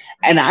matches?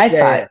 And I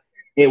thought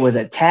it was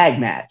a tag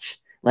match.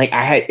 Like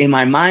I had in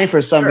my mind,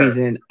 for some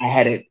reason, I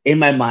had it in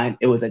my mind,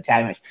 it was a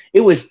tag match.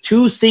 It was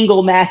 2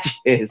 single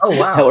matches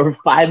that were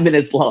 5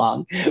 minutes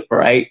long,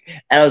 right?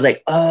 And I was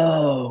like,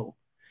 oh,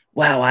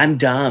 wow, I'm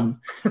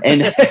dumb.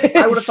 And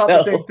I would have thought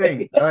the same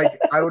thing. Like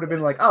I would have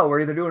been like, oh, we're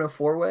either doing a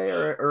 4-way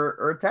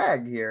or a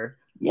tag here.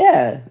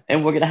 Yeah,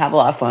 and we're gonna have a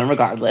lot of fun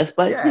regardless.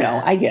 But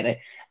I get it.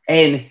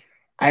 And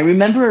I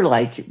remember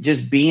like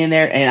just being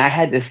there, and I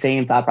had the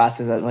same thought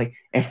process of like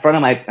in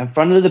front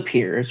of the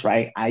peers,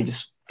 right? I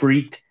just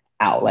freaked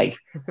out. Like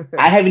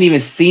I haven't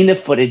even seen the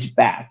footage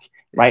back,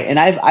 right? And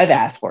I've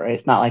asked for it.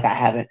 It's not like I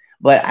haven't,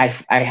 but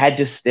I had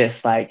just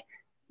this like.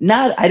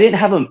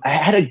 I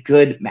had a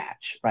good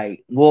match,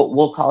 right?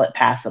 We'll call it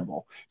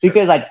passable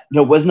because like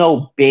there was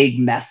no big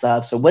mess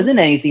ups. There wasn't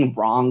anything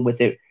wrong with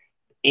it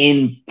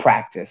in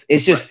practice.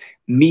 It's just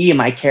me and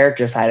my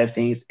character side of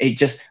things.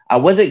 I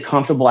wasn't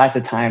comfortable at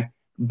the time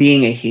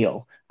being a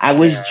heel. I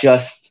was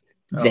just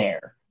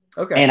there.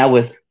 Okay. And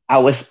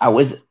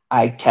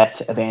I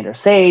kept Evander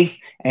safe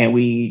and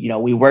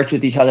we worked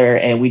with each other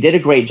and we did a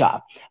great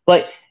job.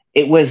 But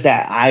it was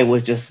that I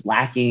was just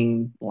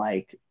lacking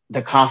like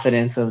the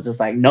confidence of just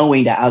like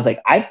knowing that I was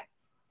like,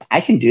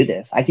 I can do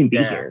this. I can be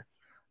here.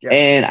 Yeah.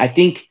 And I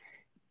think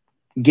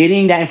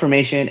getting that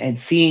information and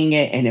seeing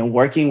it and then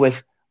working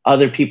with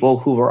other people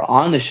who were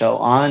on the show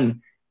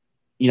on,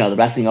 the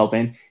Wrestling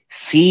Open,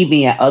 see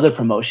me at other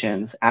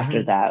promotions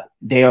after that,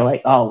 they are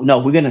like, oh no,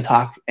 we're going to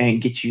talk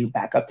and get you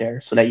back up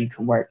there so that you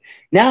can work.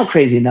 Now,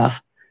 crazy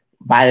enough,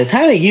 by the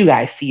time that you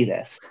guys see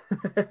this,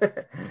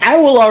 I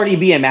will already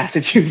be in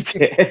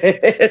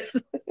Massachusetts.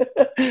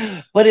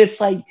 But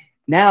it's like,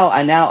 now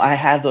I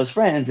have those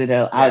friends and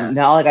now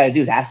all I got to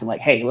do is ask them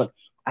like, hey, look,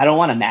 I don't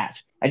want a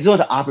match. I just want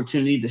the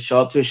opportunity to show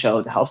up to a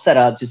show, to help set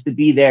up, just to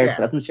be there,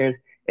 set up some chairs.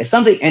 It's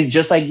something, and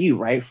just like you,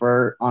 right,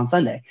 for on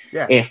Sunday.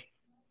 Yeah.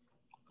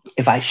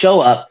 If I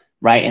show up,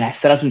 right, and I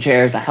set up some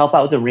chairs, I help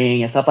out with the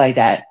ring and stuff like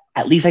that,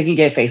 at least I can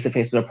get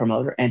face-to-face with a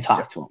promoter and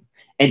talk to him.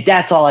 And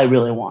that's all I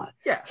really want.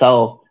 Yeah.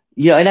 So,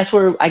 and that's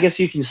where I guess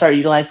you can start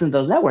utilizing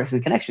those networks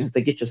and connections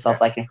to get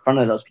yourself like in front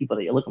of those people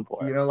that you're looking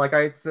for. Like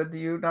I said to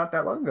you not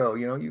that long ago,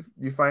 you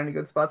find any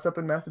good spots up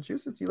in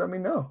Massachusetts, you let me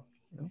know.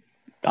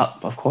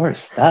 Of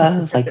course,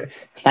 it's like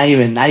it's not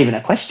even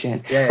a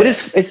question. Yeah, But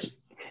yeah.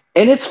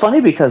 it's funny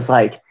because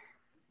I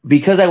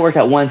worked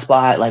at one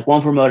spot, like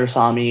one promoter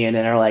saw me and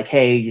then they're like,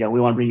 hey,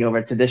 we want to bring you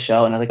over to this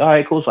show. And I was like, all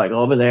right, cool. So I go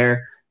over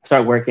there,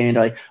 start working. And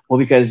they're like, well,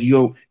 because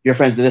you're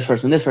friends with this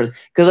person, this person.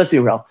 Because let's be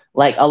real,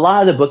 like a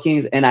lot of the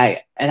bookings, and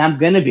I'm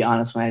gonna be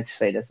honest when I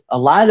say this, a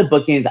lot of the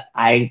bookings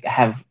I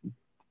have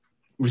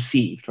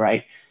received,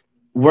 right,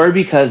 were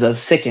because of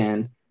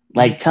Sicken,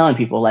 like telling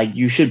people like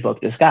you should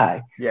book this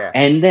guy. Yeah.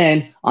 And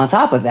then on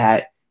top of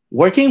that,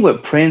 working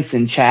with Prince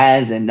and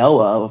Chaz and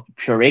Noah of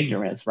pure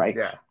ignorance, right?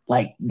 Yeah.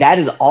 Like that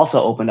has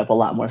also opened up a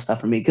lot more stuff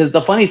for me. Because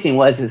the funny thing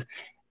is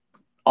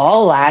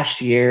all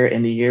last year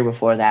and the year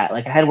before that,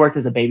 like I had worked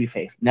as a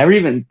babyface, never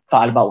even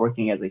thought about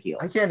working as a heel.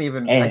 I can't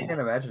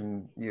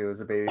imagine you as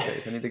a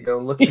babyface. I need to go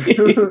look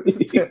through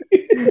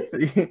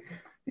the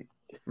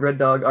Red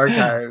Dog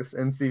archives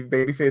and see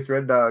babyface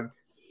Red Dog.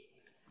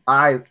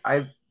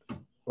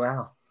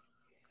 Wow.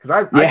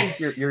 Because I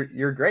think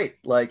you're great.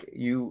 Like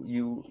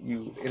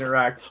you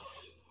interact,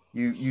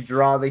 you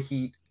draw the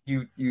heat,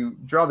 you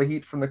draw the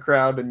heat from the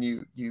crowd, and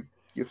you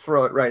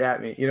throw it right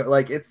at me.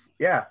 Like it's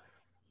yeah.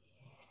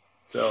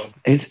 So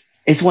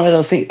it's one of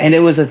those things, and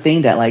it was a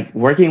thing that like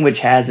working with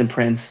Chaz and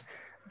Prince,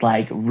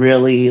 like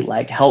really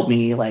like helped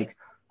me like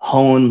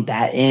hone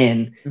that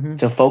in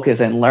to focus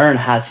and learn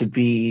how to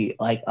be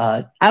like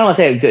I don't want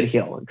to say a good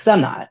heel because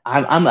I'm not.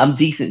 I'm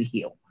decent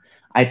heel.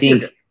 I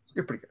think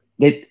you're pretty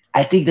good.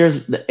 I think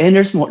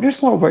there's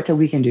more work that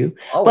we can do.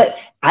 Always. But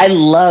I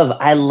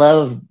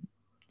love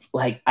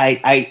like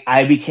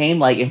I became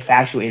like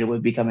infatuated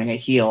with becoming a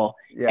heel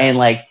and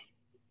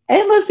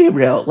let's be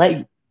real,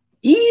 like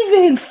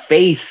even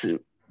face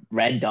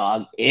Red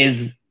Dog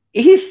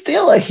he's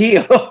still a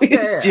heel.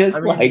 It's just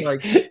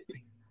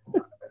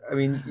I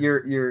mean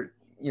you're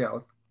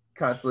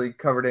constantly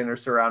covered in or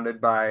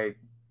surrounded by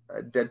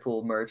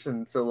Deadpool merch,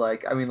 and so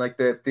like I mean like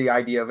the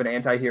idea of an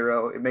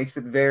anti-hero, it makes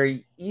it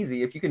very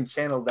easy if you can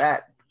channel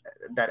that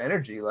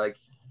energy, like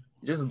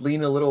just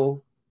lean a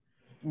little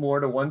more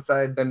to one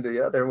side than to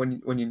the other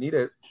when you need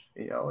it,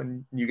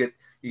 and you get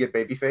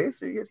babyface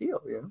or you get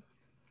heel,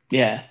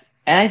 Yeah.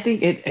 And I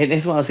think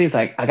it's one of those things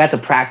like I got to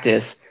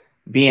practice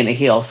being a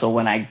heel, so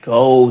when I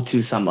go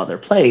to some other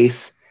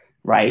place,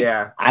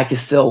 right, I can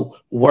still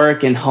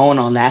work and hone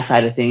on that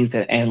side of things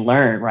and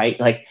learn, right?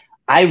 Like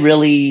I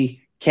really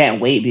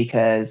can't wait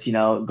because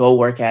go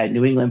work at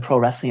New England Pro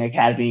Wrestling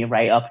Academy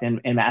right up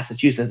in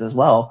Massachusetts as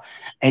well,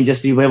 and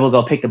just be able to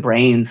go pick the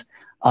brains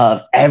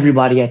of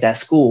everybody at that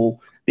school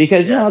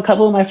because a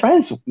couple of my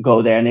friends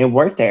go there and they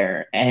work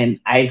there, and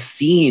I've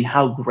seen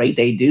how great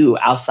they do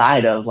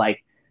outside of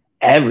like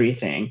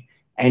everything.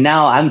 And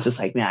now I'm just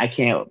like, man, I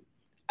can't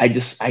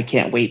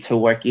wait to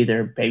work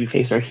either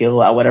babyface or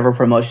heel at whatever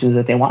promotions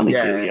that they want me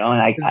to,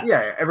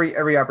 and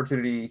every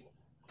opportunity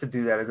to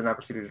do that is an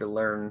opportunity to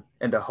learn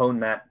and to hone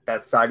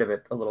that side of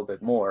it a little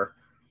bit more.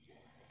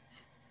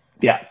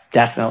 Yeah,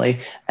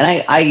 definitely.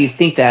 And I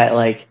think that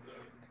like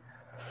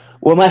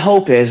what my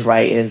hope is,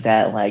 right, is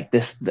that like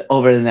this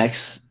over the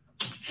next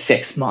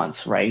 6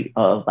 months, right,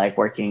 of like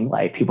working,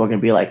 like people are gonna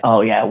be like,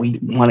 oh yeah, we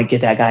want to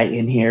get that guy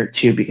in here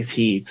too because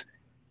he's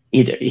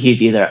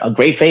either a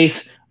great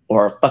face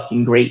or a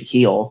fucking great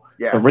heel.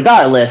 Yeah. But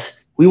regardless,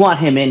 we want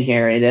him in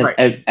here, and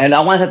then and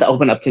I want that to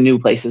open up to new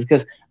places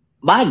because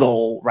my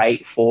goal,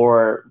 right,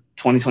 for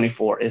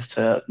 2024 is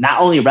to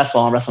not only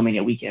wrestle on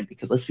WrestleMania weekend,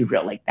 because let's be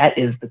real, like that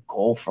is the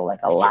goal for like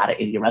a lot of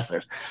indie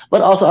wrestlers,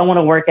 but also I want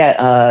to work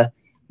at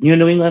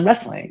New England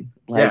Wrestling,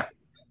 like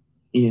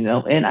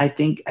and I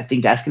think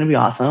that's gonna be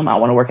awesome. I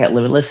want to work at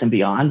Limitless and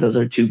Beyond. Those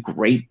are two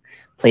great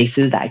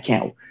places that I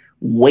can't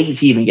wait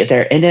to even get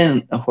there. And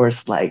then of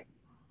course like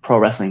Pro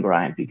Wrestling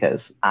Grind,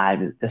 because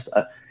I'm just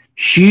a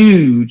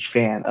huge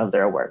fan of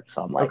their work.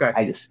 So I'm like,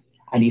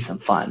 I need some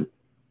fun.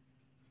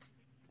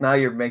 Now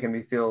you're making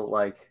me feel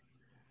like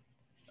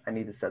I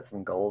need to set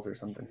some goals or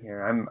something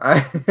here. I'm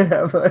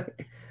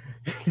like...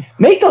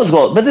 Make those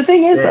goals. But the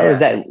thing is, though, is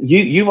that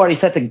you've already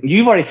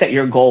set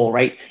your goal,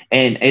 right?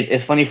 And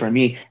it's funny for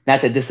me,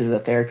 not that this is a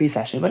therapy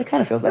session, but it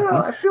kind of feels like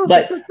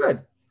it feels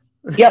good.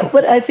 Yeah,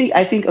 but I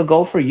think a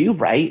goal for you,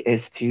 right,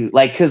 is to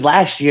like, because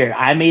last year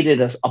I made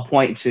it a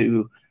point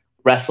to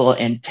wrestle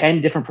in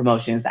 10 different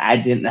promotions I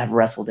didn't have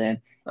wrestled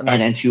in,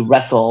 and then to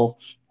wrestle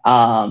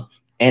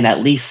in at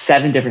least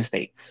 7 different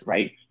states,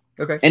 right?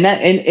 Okay. And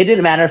it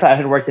didn't matter if I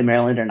had worked in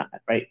Maryland or not,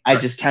 right? I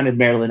just counted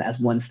Maryland as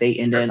one state,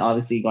 and then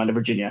obviously going to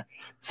Virginia.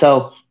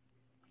 So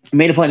I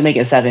made a point to make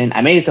it 7. I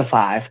made it to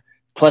 5.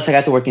 Plus I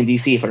got to work in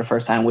DC for the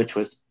first time, which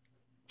was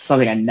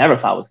something I never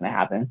thought was going to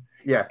happen.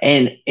 Yeah.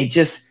 And it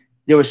just,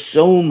 there was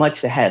so much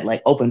that had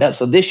like opened up.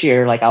 So this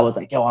year, like I was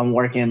like, yo, I'm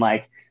working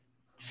like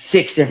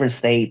 6 different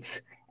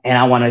states, and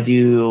I want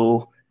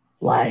to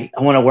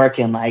work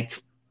in like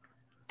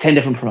 10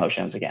 different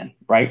promotions again,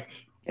 right?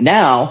 And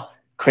now,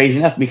 crazy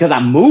enough, because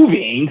I'm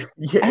moving,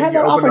 I have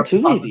that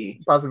opportunity.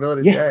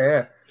 Possibilities.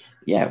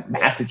 Yeah.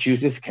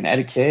 Massachusetts,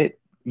 Connecticut,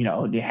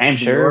 New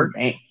Hampshire,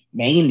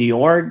 Maine, New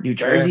York, New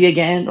Jersey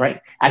again,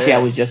 right? Actually, I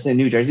was just in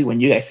New Jersey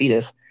when you guys see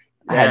this.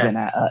 I had been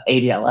at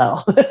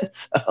ADLL.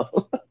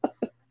 So,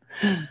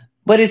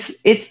 but it's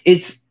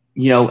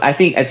I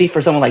think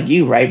for someone like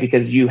you, right?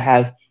 Because you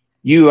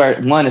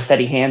are one, a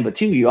steady hand, but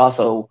two, you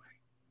also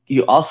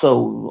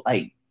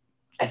like,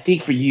 I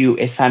think for you,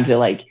 it's time to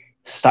like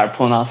start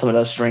pulling off some of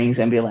those strings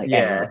and be like,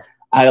 hey, Yeah. look,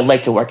 I would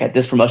like to work at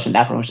this promotion,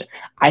 that promotion.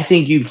 I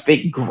think you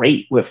fit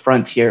great with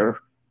Frontier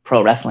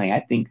Pro Wrestling. I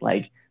think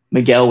like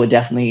Miguel would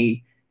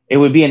definitely, it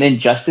would be an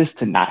injustice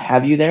to not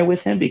have you there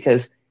with him,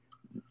 because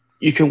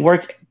you can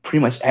work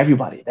pretty much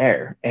everybody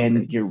there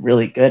and you're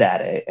really good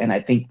at it. And I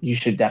think you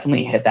should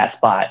definitely hit that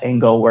spot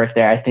and go work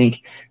there. I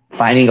think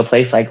finding a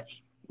place like,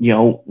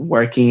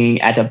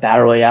 working at a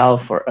battle royale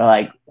for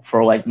one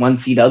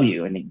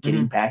CW and then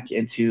getting back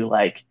into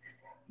like,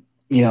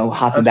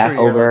 hopping back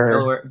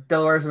over.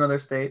 Delaware's another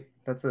state.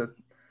 That's I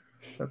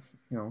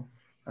don't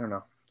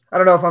know. I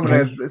don't know if I'm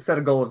going to set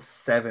a goal of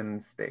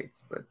 7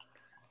 states, but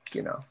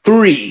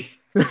 3.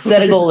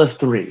 Set a goal of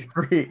 3.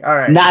 3. All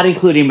right. Not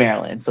including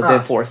Maryland. So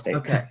then 4 states.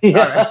 Okay.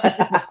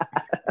 Yeah.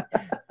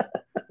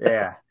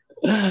 Yeah.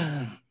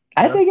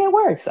 I think it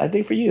works. I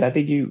think for you, I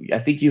think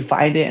you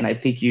find it, and I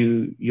think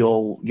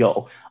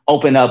you'll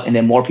open up, and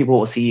then more people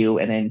will see you,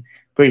 and then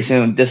pretty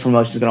soon this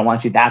promotion is going to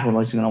want you, that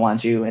promotion is going to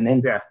want you, and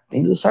then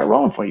you'll start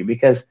rolling for you,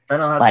 because I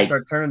don't have to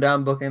start turning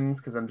down bookings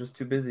because I'm just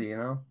too busy,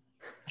 And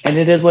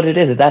it is what it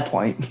is at that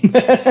point.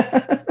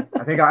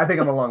 I think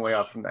I'm a long way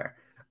off from there.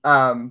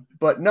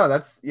 But no,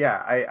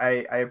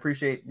 I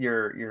appreciate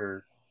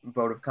your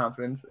vote of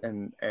confidence,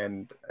 and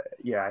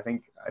I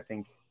think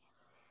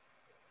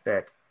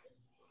that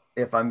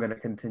if I'm going to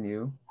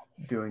continue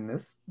doing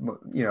this,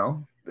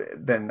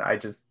 then I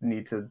just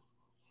need to,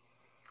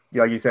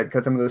 like you said,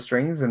 cut some of those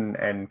strings and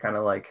kind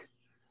of like,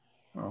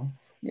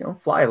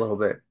 fly a little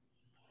bit,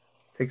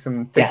 take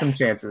some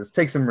chances,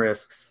 take some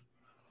risks,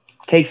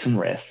 because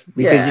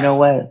you know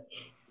what,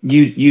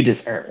 you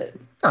deserve it.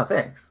 Oh,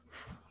 thanks.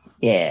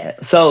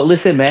 Yeah. So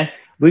listen, man,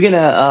 I'm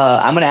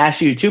gonna ask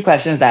you 2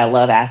 questions that I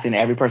love asking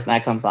every person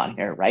that comes on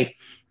here, right?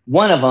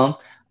 One of them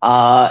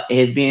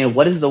is being,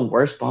 what is the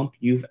worst bump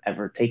you've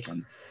ever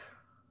taken?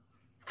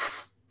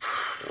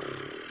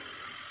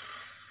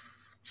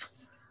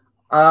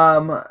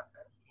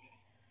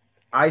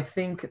 I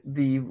think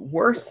the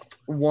worst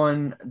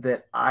one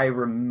that I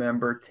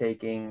remember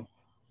taking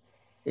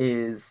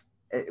it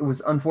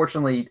was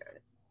unfortunately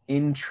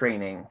in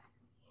training.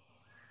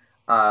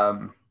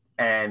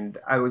 And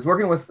I was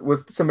working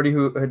with somebody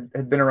who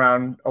had been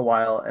around a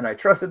while, and I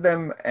trusted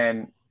them,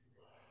 and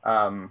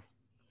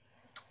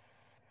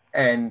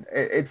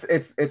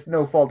it's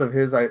no fault of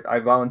his. I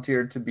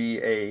volunteered to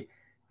be a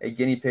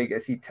guinea pig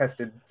as he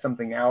tested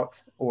something out,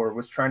 or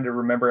was trying to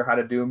remember how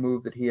to do a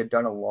move that he had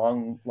done a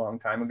long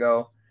time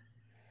ago.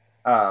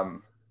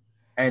 And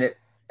it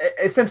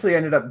essentially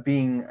ended up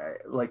being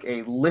like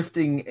a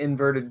lifting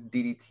inverted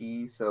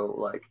DDT. So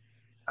like,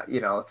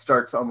 it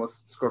starts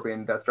almost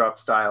Scorpion Death Drop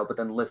style, but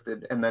then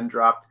lifted and then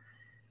dropped.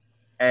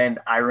 And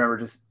I remember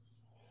just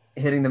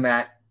hitting the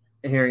mat,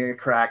 hearing a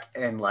crack,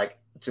 and like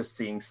just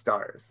seeing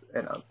stars.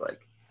 And I was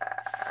like,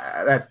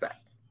 that's bad.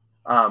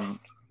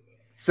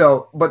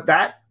 But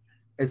that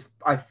is,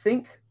 I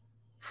think,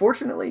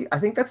 fortunately, I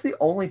think that's the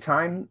only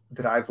time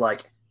that I've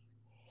like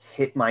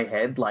hit my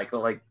head, like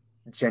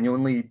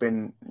genuinely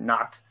been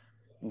knocked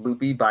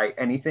loopy by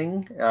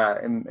anything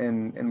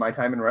in my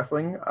time in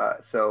wrestling.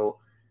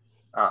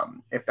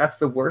 If that's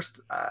the worst,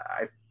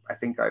 I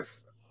think I've,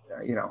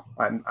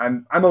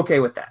 I'm okay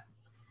with that.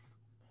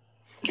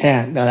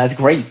 Yeah, no, that's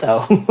great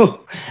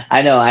though.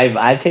 I know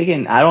I've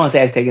taken, I don't want to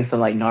say I've taken some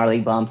like gnarly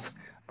bumps,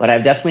 but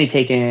I've definitely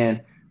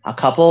taken a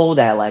couple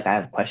that like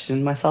I've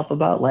questioned myself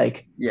about.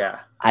 Like,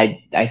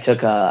 I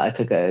took a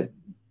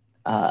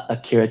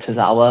Akira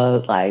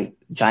Tozawa like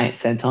giant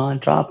senton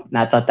drop, and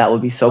I thought that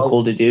would be so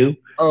cool to do.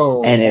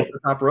 Oh, and off the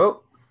top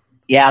rope.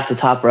 Yeah, off the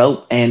top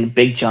rope, and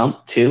big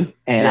jump too.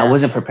 And I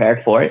wasn't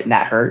prepared for it, and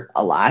that hurt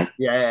a lot.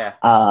 Yeah.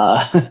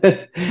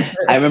 I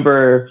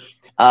remember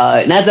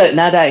not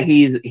that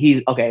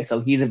he's okay.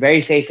 So he's a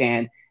very safe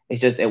hand.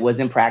 It's just it was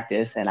in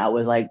practice, and I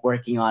was like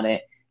working on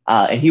it,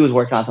 and he was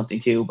working on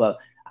something too. But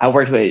I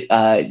worked with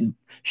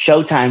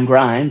Showtime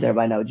Grimes.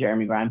 Everybody know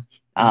Jeremy Grimes.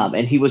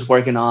 And he was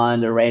working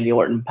on the Randy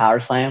Orton Power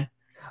Slam.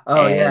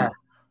 Oh, yeah.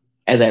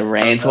 As I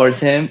ran towards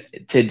him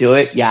to do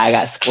it, I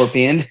got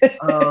scorpioned.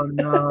 Oh,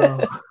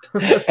 no.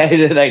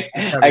 And then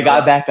I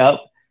got back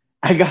up.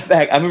 I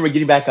remember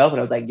getting back up, and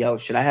I was like, yo,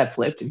 should I have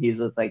flipped? And he's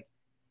just like,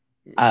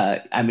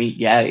 I mean,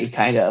 yeah,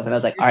 kind of. And I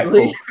was like, all right,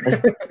 cool.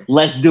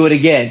 Let's do it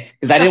again.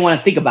 Because I didn't want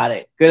to think about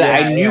it. Because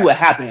I knew what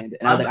happened.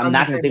 And I was like, I'm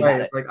not going to think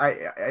about it. It's like,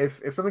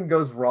 if something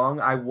goes wrong,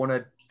 I want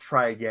to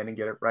try again and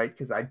get it right.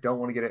 Because I don't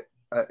want to get it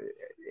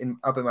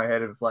up in my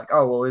head of like,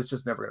 oh, well, it's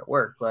just never going to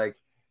work. Like,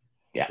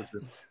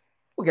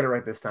 we'll get it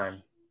right this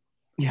time.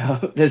 Yeah,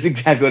 that's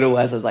exactly what it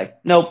was. I was like,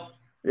 nope.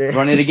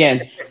 Run it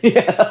again.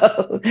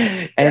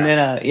 And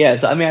then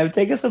so I mean, I've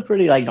taken some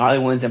pretty like gnarly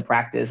ones in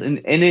practice, and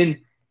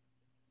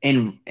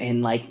in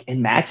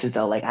matches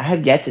though, like I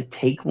have yet to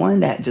take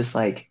one that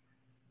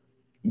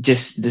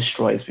just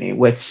destroys me,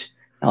 which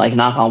And like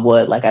knock on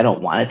wood, like I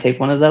don't want to take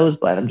one of those,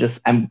 but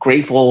I'm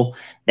grateful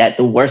that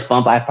the worst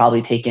bump I've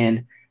probably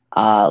taken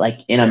like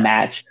in a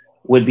match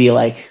would be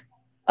like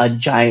a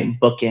giant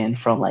bookend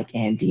from like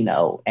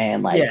Andino,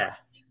 and like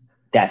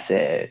that's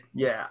it.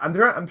 Yeah, I'm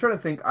trying to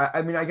think.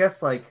 I mean, I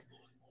guess like,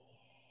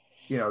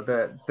 you know,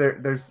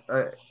 there's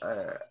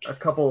a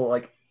couple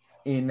like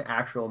in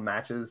actual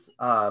matches.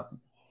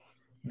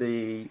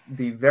 The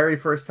very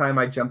first time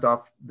I jumped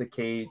off the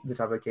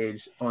top of the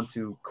cage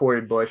onto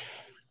Corey Bush,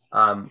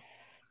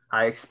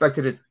 I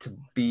expected it to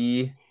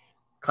be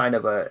kind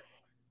of a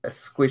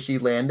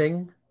squishy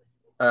landing.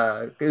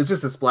 It was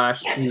just a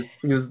splash. He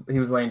was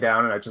laying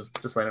down, and I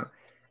just landed.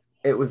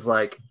 It was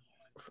like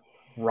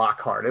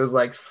rock hard. It was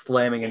like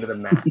slamming into the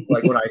mat.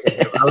 Like when I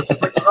hit him, I was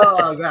just like,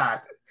 oh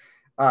god.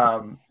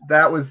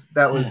 That was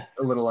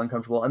a little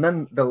uncomfortable. And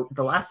then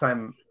the last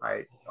time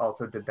I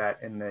also did that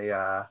in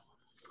the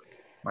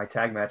my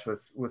tag match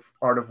with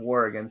Art of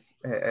War against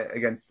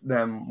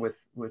them with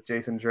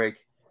Jason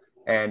Drake,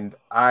 and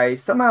I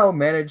somehow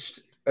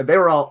managed. They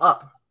were all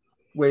up,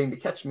 waiting to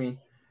catch me,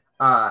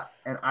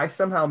 and I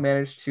somehow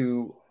managed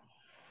to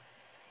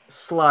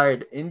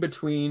slide in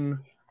between.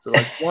 So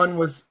like one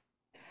was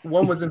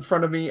in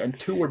front of me and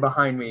two were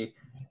behind me,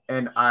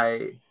 and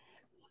I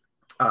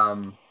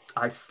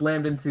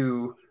slammed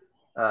into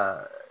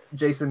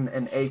Jason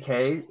and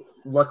AK,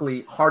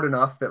 luckily hard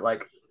enough that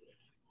like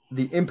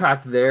the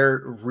impact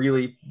there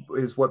really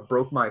is what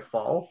broke my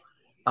fall.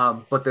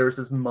 But there's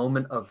this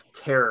moment of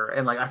terror,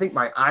 and like I think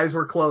my eyes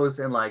were closed,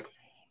 and I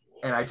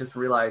just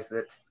realized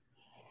that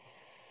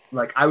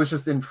like I was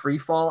just in free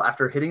fall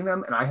after hitting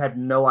them, and I had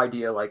no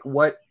idea like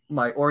what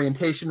my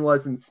orientation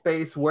was in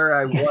space, where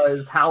I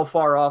was, how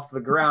far off the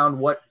ground,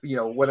 what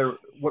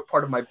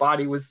part of my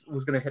body was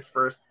going to hit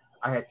first.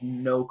 I had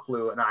no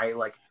clue, and I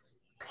like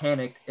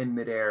panicked in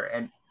midair,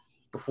 and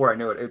before I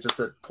knew it, it was just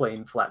a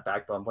plain flat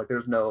back bump. Like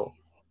there's no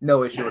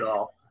issue at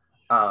all.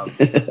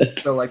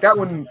 So like that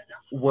one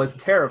was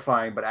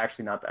terrifying, but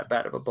actually not that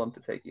bad of a bump to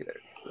take either.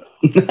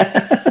 So.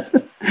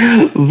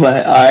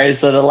 But all right,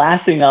 so the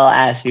last thing I'll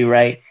ask you,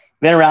 right?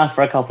 Been around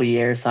for a couple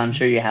years, so I'm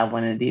sure you have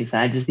one of these. And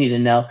I just need to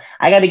know.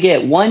 I got to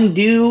get one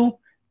do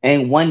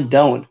and one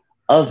don't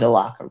of the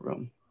locker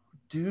room.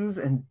 Do's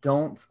and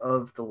don'ts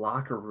of the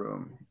locker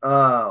room.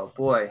 Oh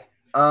boy.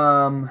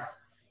 I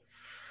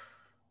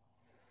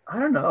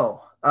don't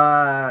know.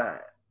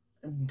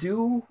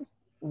 Do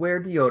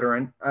wear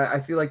deodorant.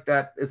 I feel like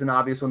that is an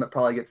obvious one that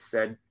probably gets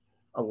said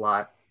a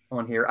lot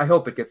on here. I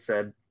hope it gets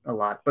said a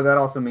lot, but that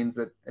also means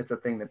that it's a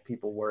thing that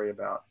people worry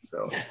about.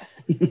 So,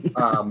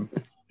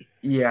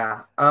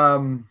 yeah.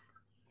 But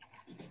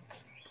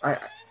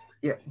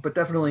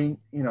definitely,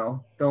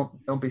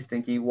 don't be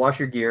stinky. Wash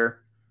your gear.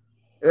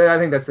 I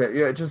think that's it.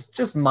 Yeah,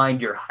 just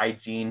mind your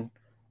hygiene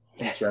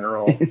in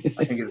general.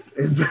 I think is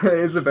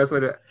the best way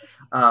to.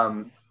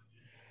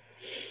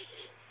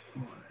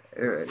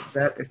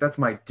 If that's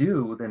my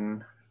do,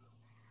 then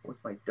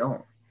what's my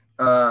don't?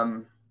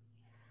 I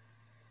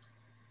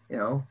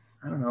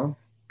don't know.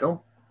 Don't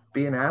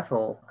be an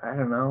asshole. I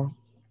don't know.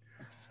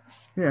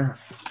 Yeah,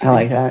 I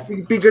like that.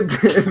 Be good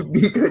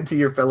to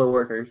your fellow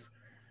workers.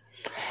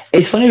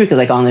 It's funny because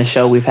like on this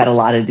show we've had a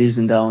lot of do's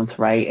and don'ts,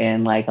 right?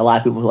 And like a lot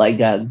of people like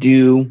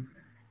do,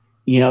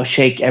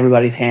 shake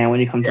everybody's hand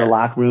when you come to the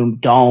locker room.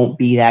 Don't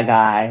be that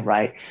guy,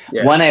 right?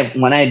 Yeah.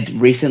 When I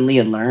recently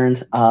had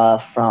learned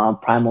from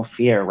Primal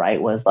Fear,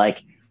 right, was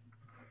like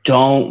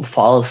don't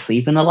fall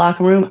asleep in the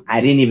locker room.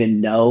 I didn't even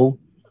know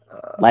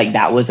like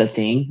that was a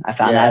thing. I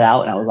found that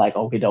out, and I was like,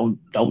 okay, don't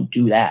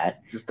do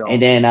that. Just don't.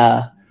 And then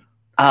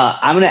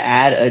I'm gonna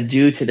add a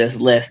do to this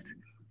list.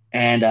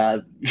 And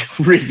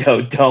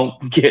Rico,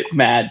 don't get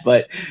mad,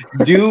 but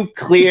do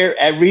clear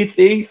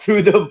everything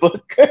through the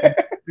booker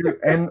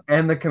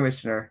and the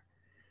commissioner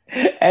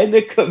and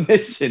the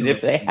commission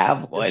if they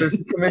have one. If there's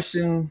a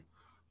commission,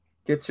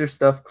 get your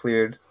stuff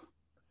cleared.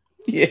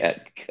 Yeah.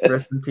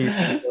 Rest in peace,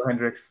 Rico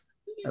Hendricks.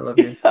 I love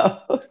you.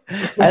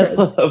 I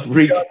love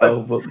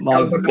Rico, but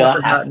my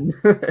God.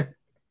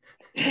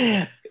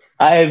 I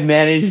have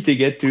managed to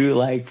get through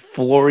like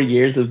 4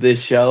 years of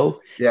this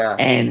show. Yeah.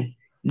 And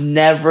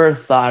never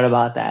thought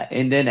about that.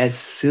 And then as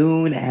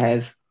soon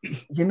as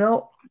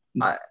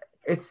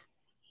it's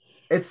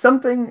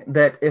something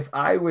that if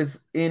I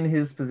was in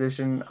his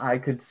position, I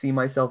could see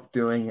myself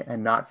doing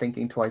and not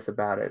thinking twice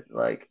about it.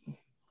 Like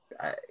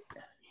I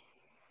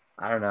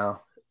don't know.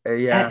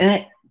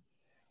 Yeah.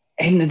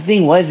 And the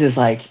thing is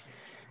like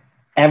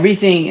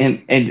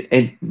everything,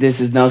 and this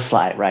is no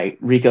slight, right?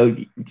 Rico,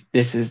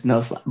 this is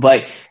no slight,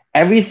 but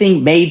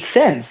everything made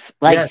sense.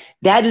 Like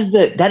that is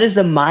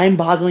the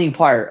mind-boggling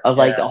part of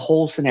like the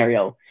whole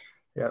scenario.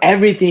 Yep.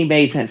 Everything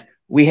made sense.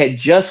 We had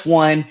just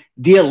won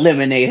the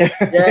Eliminator.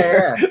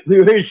 Yeah.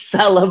 We were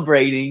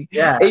celebrating.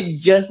 Yeah. It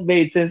just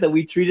made sense that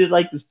we treated it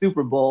like the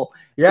Super Bowl.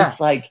 Yeah. It's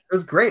like it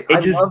was great. I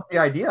love the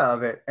idea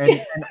of it.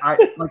 And I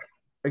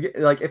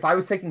like if I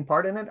was taking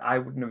part in it, I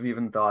wouldn't have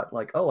even thought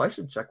like, oh, I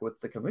should check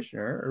with the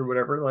commissioner or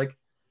whatever. Like,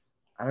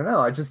 I don't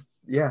know.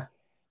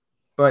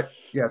 But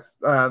yes,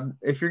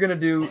 if you're gonna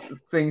do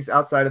things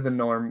outside of the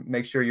norm,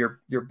 make sure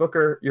your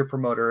booker, your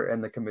promoter,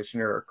 and the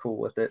commissioner are cool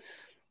with it.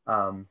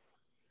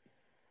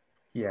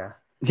 Yeah.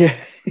 Yeah,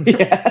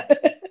 yeah,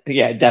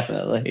 yeah,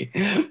 definitely.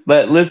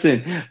 But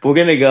listen, we're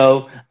gonna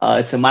go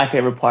to my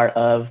favorite part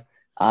of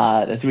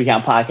the Three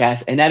Count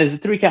Podcast, and that is the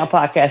Three Count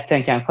Podcast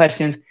 10 Count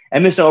Questions.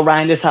 And Mr.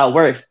 O'Ryan, this is how it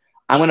works.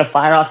 I'm gonna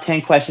fire off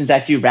 10 questions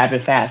at you,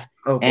 rapid fast,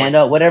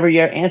 and whatever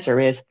your answer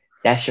is,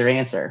 that's your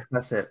answer.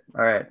 That's it.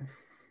 All right.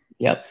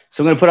 Yep.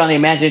 So I'm gonna put on the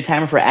imaginary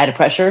timer for added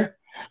pressure.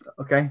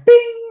 Okay.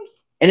 Bing!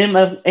 And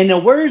in the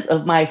words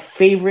of my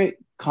favorite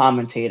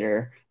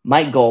commentator,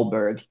 Mike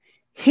Goldberg,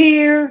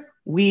 here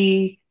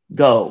we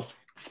go.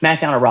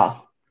 SmackDown or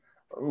Raw?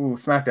 Ooh,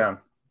 SmackDown.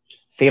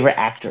 Favorite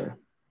actor?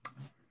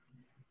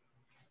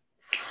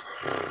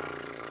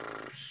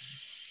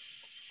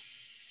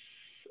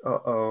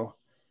 Uh-oh.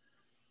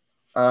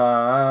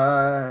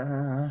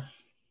 I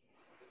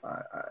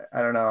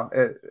don't know.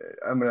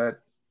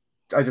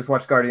 I just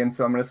watched Guardians,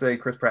 so I'm gonna say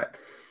Chris Pratt.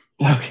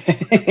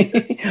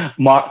 Okay.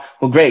 Well,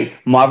 great.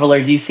 Marvel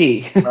or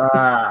DC?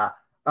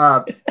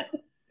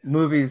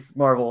 Movies,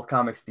 Marvel,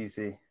 comics,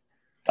 DC.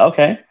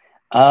 Okay.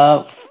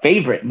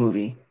 Favorite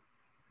movie?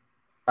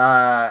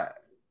 The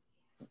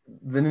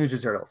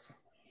Ninja Turtles.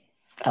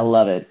 I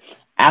love it.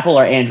 Apple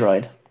or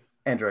Android?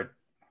 Android.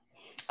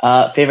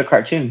 Favorite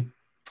cartoon?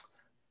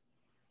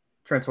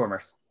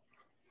 Transformers.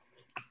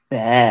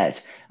 Bad.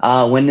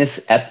 When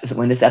this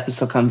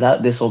episode comes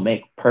out, this will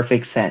make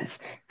perfect sense.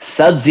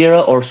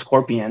 Sub-Zero or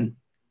Scorpion?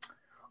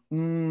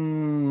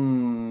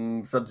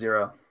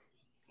 Sub-Zero.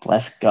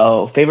 Let's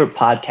go. Favorite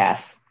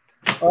podcast?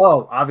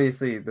 Oh,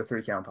 obviously the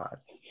 3 Count Pod.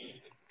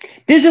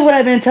 This is what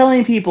I've been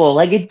telling people.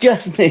 Like, it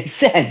just makes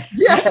sense.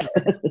 Yeah.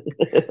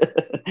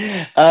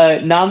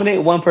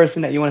 Nominate one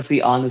person that you want to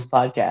see on this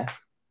podcast.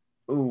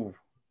 Ooh.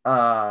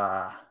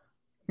 Has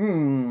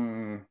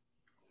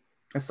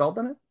Saul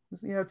done it?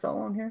 Has he had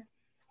Saul on here?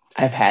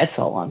 I've had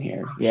Saul on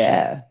here.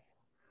 Yeah.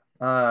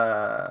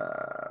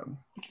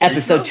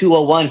 Episode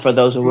 201 for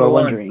those who are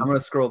wondering. I'm gonna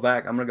scroll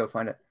back. I'm gonna go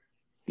find it.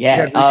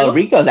 Yeah.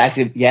 Rico's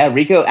actually. Yeah,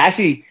 Rico.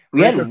 Actually,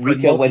 we had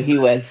Rico when he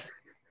was.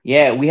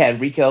 Yeah, we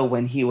had Rico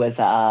when he was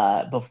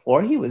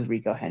before he was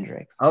Rico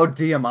Hendricks. Oh,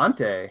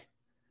 Diamante.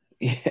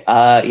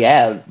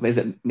 Yeah. Was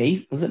it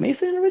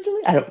Mason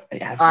originally? I don't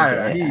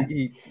know.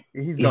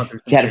 He's gone through.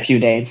 He had a few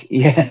names.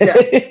 Yeah.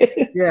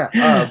 Yeah.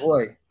 Oh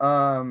boy.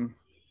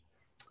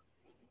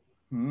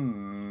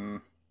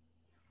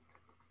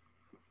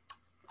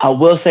 I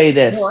will say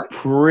this: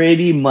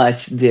 pretty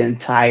much the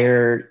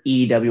entire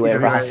EWA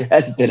roster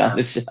has been on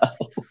the show.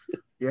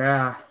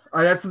 Yeah,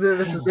 that's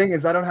the thing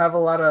is I don't have a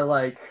lot of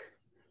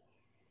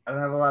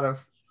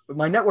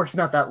my network's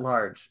not that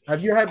large.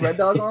 Have you had Red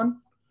Dog on?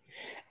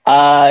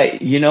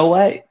 You know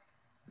what?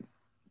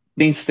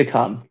 Things to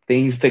come.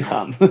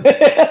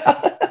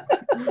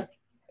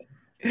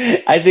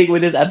 I think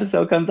when this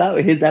episode comes out,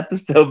 his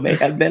episode may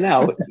have been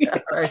out.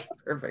 All right,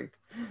 perfect.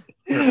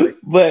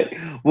 But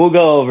we'll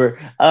go over.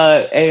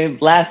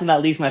 And last but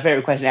not least, my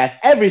favorite question to ask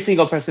every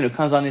single person who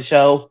comes on the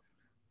show: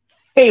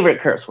 favorite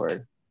curse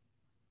word.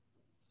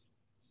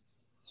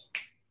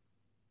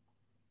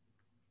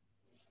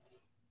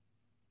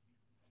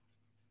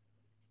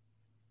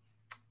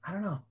 I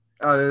don't know.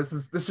 Oh,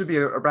 this should be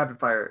a rapid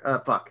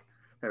fire. Fuck.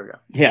 There we go.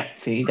 Yeah.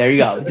 See, there you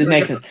go. It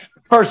makes sense.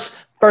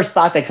 First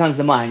thought that comes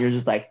to mind, you're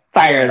just like,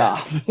 fire it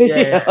off.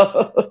 Yeah.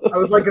 I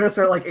was like gonna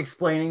start like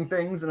explaining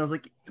things, and I was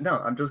like, no,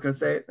 I'm just gonna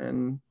say it,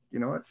 and you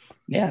know what?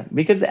 Yeah,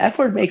 because the F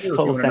word makes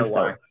total sense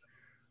though.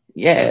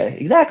 Yeah,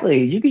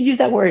 exactly. You can use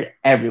that word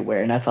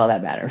everywhere, and that's all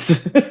that matters.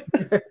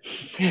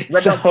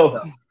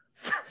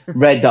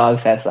 Red Dog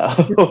says so.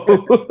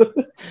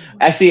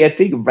 Actually, I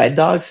think Red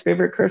Dog's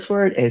favorite curse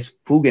word is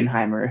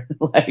Fugenheimer.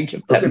 Like,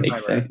 if that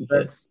makes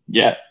sense.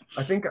 Yeah.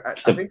 I think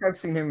I've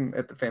seen him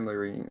at the family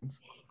reunions.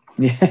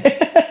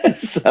 Yeah.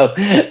 So,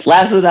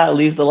 last but not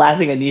least, the last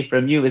thing I need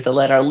from you is to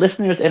let our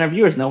listeners and our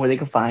viewers know where they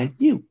can find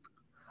you.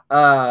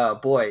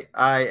 Boy,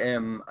 I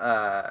am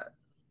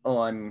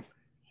on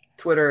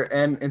Twitter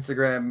and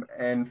Instagram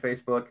and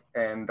Facebook,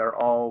 and they're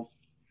all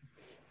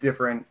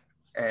different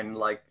and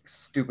like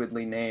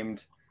stupidly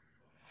named.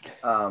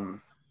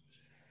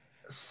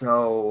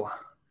 So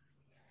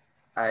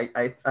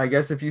I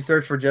guess if you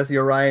search for Jesse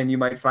O'Ryan, you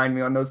might find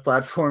me on those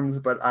platforms,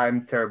 but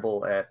I'm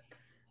terrible at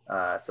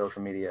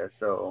social media,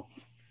 so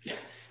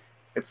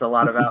it's a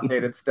lot of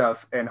outdated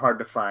stuff and hard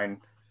to find.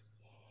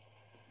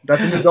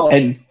 That's a new goal.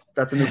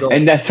 That's a new goal.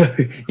 And that's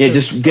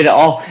just get it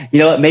all. You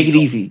know what? Make it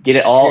easy. Get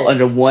it all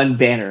under one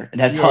banner.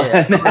 And that's all.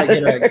 That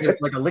get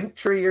like a link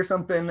tree or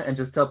something, and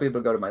just tell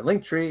people to go to my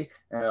link tree,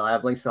 and I'll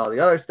have links to all the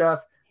other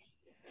stuff.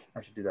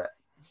 I should do that.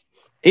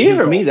 Even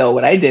for me though,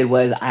 what I did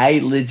was I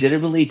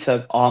legitimately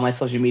took all my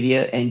social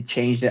media and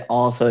changed it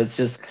all, so it's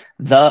just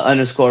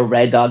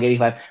 _Red Dog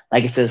 85,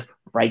 like it says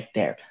right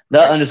there.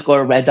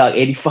 _Red Dog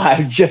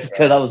 85, just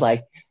because I was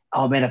like,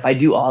 oh man, if I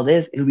do all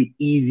this, it'll be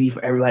easy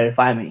for everybody to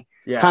find me.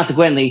 Yeah.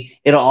 Consequently,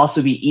 it'll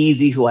also be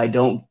easy for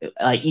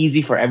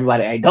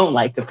everybody I don't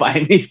like to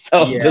find me.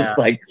 So just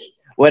like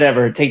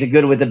whatever. Take the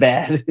good with the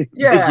bad.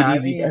 Yeah,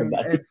 Make it easy for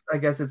everybody. I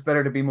guess it's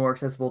better to be more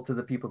accessible to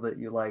the people that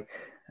you like,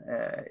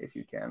 if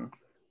you can.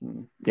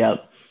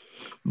 Yep.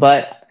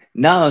 But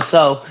no,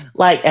 so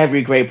like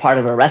every great part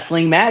of a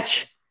wrestling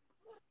match,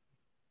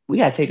 we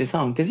gotta take this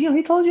home because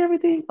he told you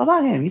everything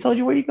about him. He told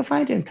you where you can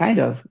find him, kind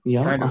of,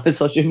 on his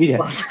social media.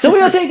 So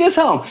we're gonna take this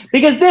home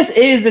because this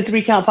is the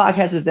 3 Count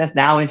Podcast with that's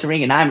now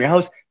entering, and I'm your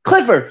host,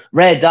 Clifford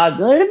Red Dog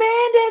Miller, the man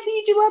that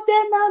leads you up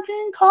that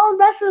mountain called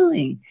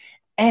wrestling.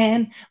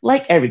 And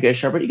like every good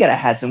shepherd, you gotta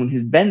have someone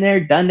who's been there,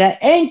 done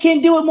that, and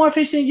can do it more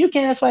efficiently than you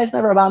can. That's why it's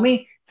never about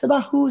me. It's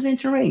about who's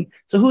entering.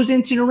 So who's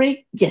into the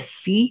ring? You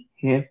see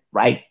him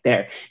right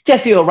there.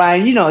 Jesse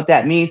O'Ryan, you know what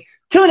that means.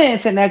 Tune in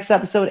to the next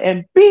episode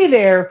and be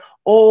there,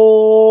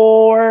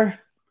 or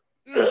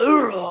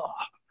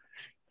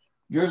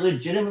you're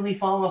legitimately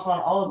following us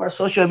on all of our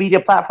social media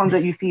platforms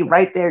that you see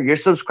right there. You're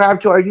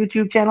subscribed to our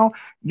YouTube channel.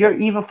 You're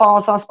even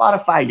following us on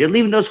Spotify. You're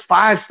leaving those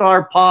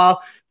 5-star paw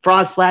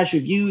fraud splash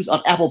reviews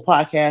on Apple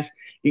Podcasts.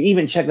 You're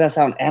even checking us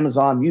out on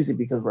Amazon Music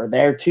because we're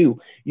there too.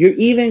 You're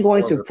even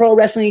going to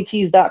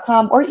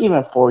ProWrestlingTees.com or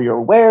even For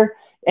Your Wear,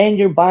 and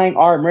you're buying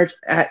our merch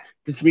at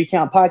the 3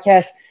 Count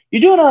Podcast.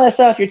 You're doing all that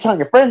stuff. You're telling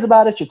your friends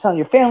about us. You're telling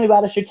your family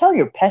about us. You're telling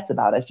your pets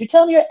about us. You're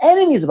telling your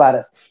enemies about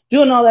us.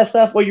 Doing all that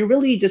stuff, or you're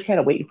really just kind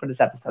of waiting for this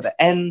episode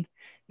to end.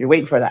 You're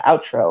waiting for the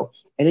outro,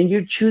 and then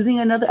you're choosing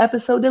another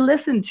episode to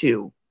listen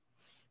to.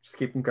 Just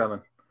keep them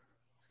coming.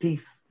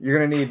 Peace.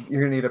 You're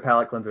gonna need a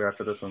palate cleanser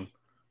after this one.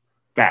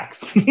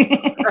 Facts.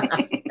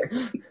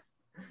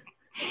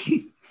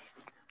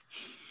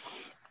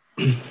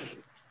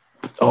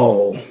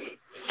 Oh,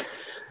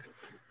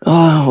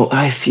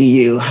 I see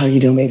you. How you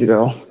doing, baby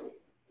girl?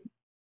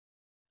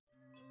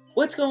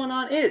 What's going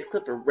on? It is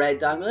Clifford Red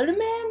Dog Miller, the man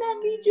that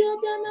leads you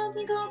up that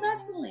mountain called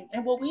wrestling.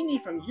 And what we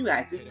need from you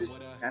guys is to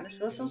kind of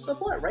show some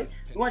support, right?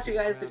 We want you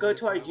guys to go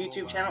to our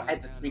YouTube channel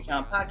at the 3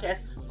 Count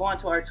Podcast, go on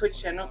to our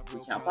Twitch channel,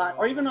 3 Count Pod,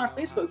 or even our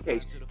Facebook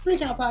page, 3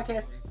 Count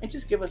Podcast, and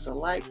just give us a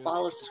like,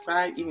 follow,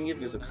 subscribe, even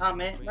give us a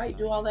comment, right?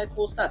 Do all that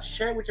cool stuff.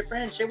 Share it with your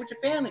friends, share it with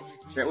your family,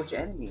 share it with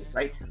your enemies,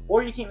 right?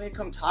 Or you can even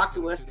come talk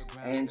to us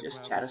and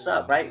just chat us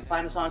up, right?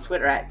 Find us on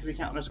Twitter at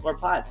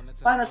 3Count_pod.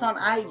 Find us on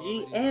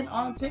IG and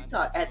on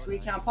TikTok at 3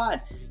 Count Pod.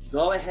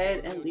 Go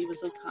ahead and leave us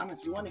those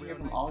comments. We want to hear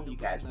from all of you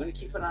guys. We're going to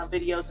keep putting on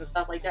videos and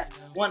stuff like that.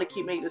 We want to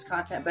keep making this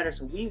content better,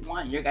 so we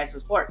want your guys'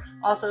 support.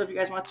 Also, if you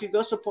guys want to,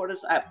 go support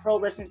us at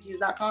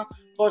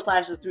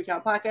ProWrestlingTees.com/the 3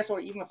 Count Podcast, or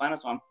even find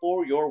us on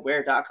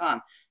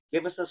ForYourWear.com.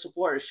 Give us the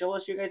support. Show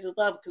us your guys'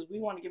 love because we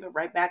want to give it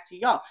right back to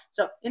y'all.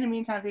 So, in the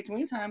meantime,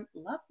 between time,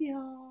 love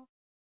y'all.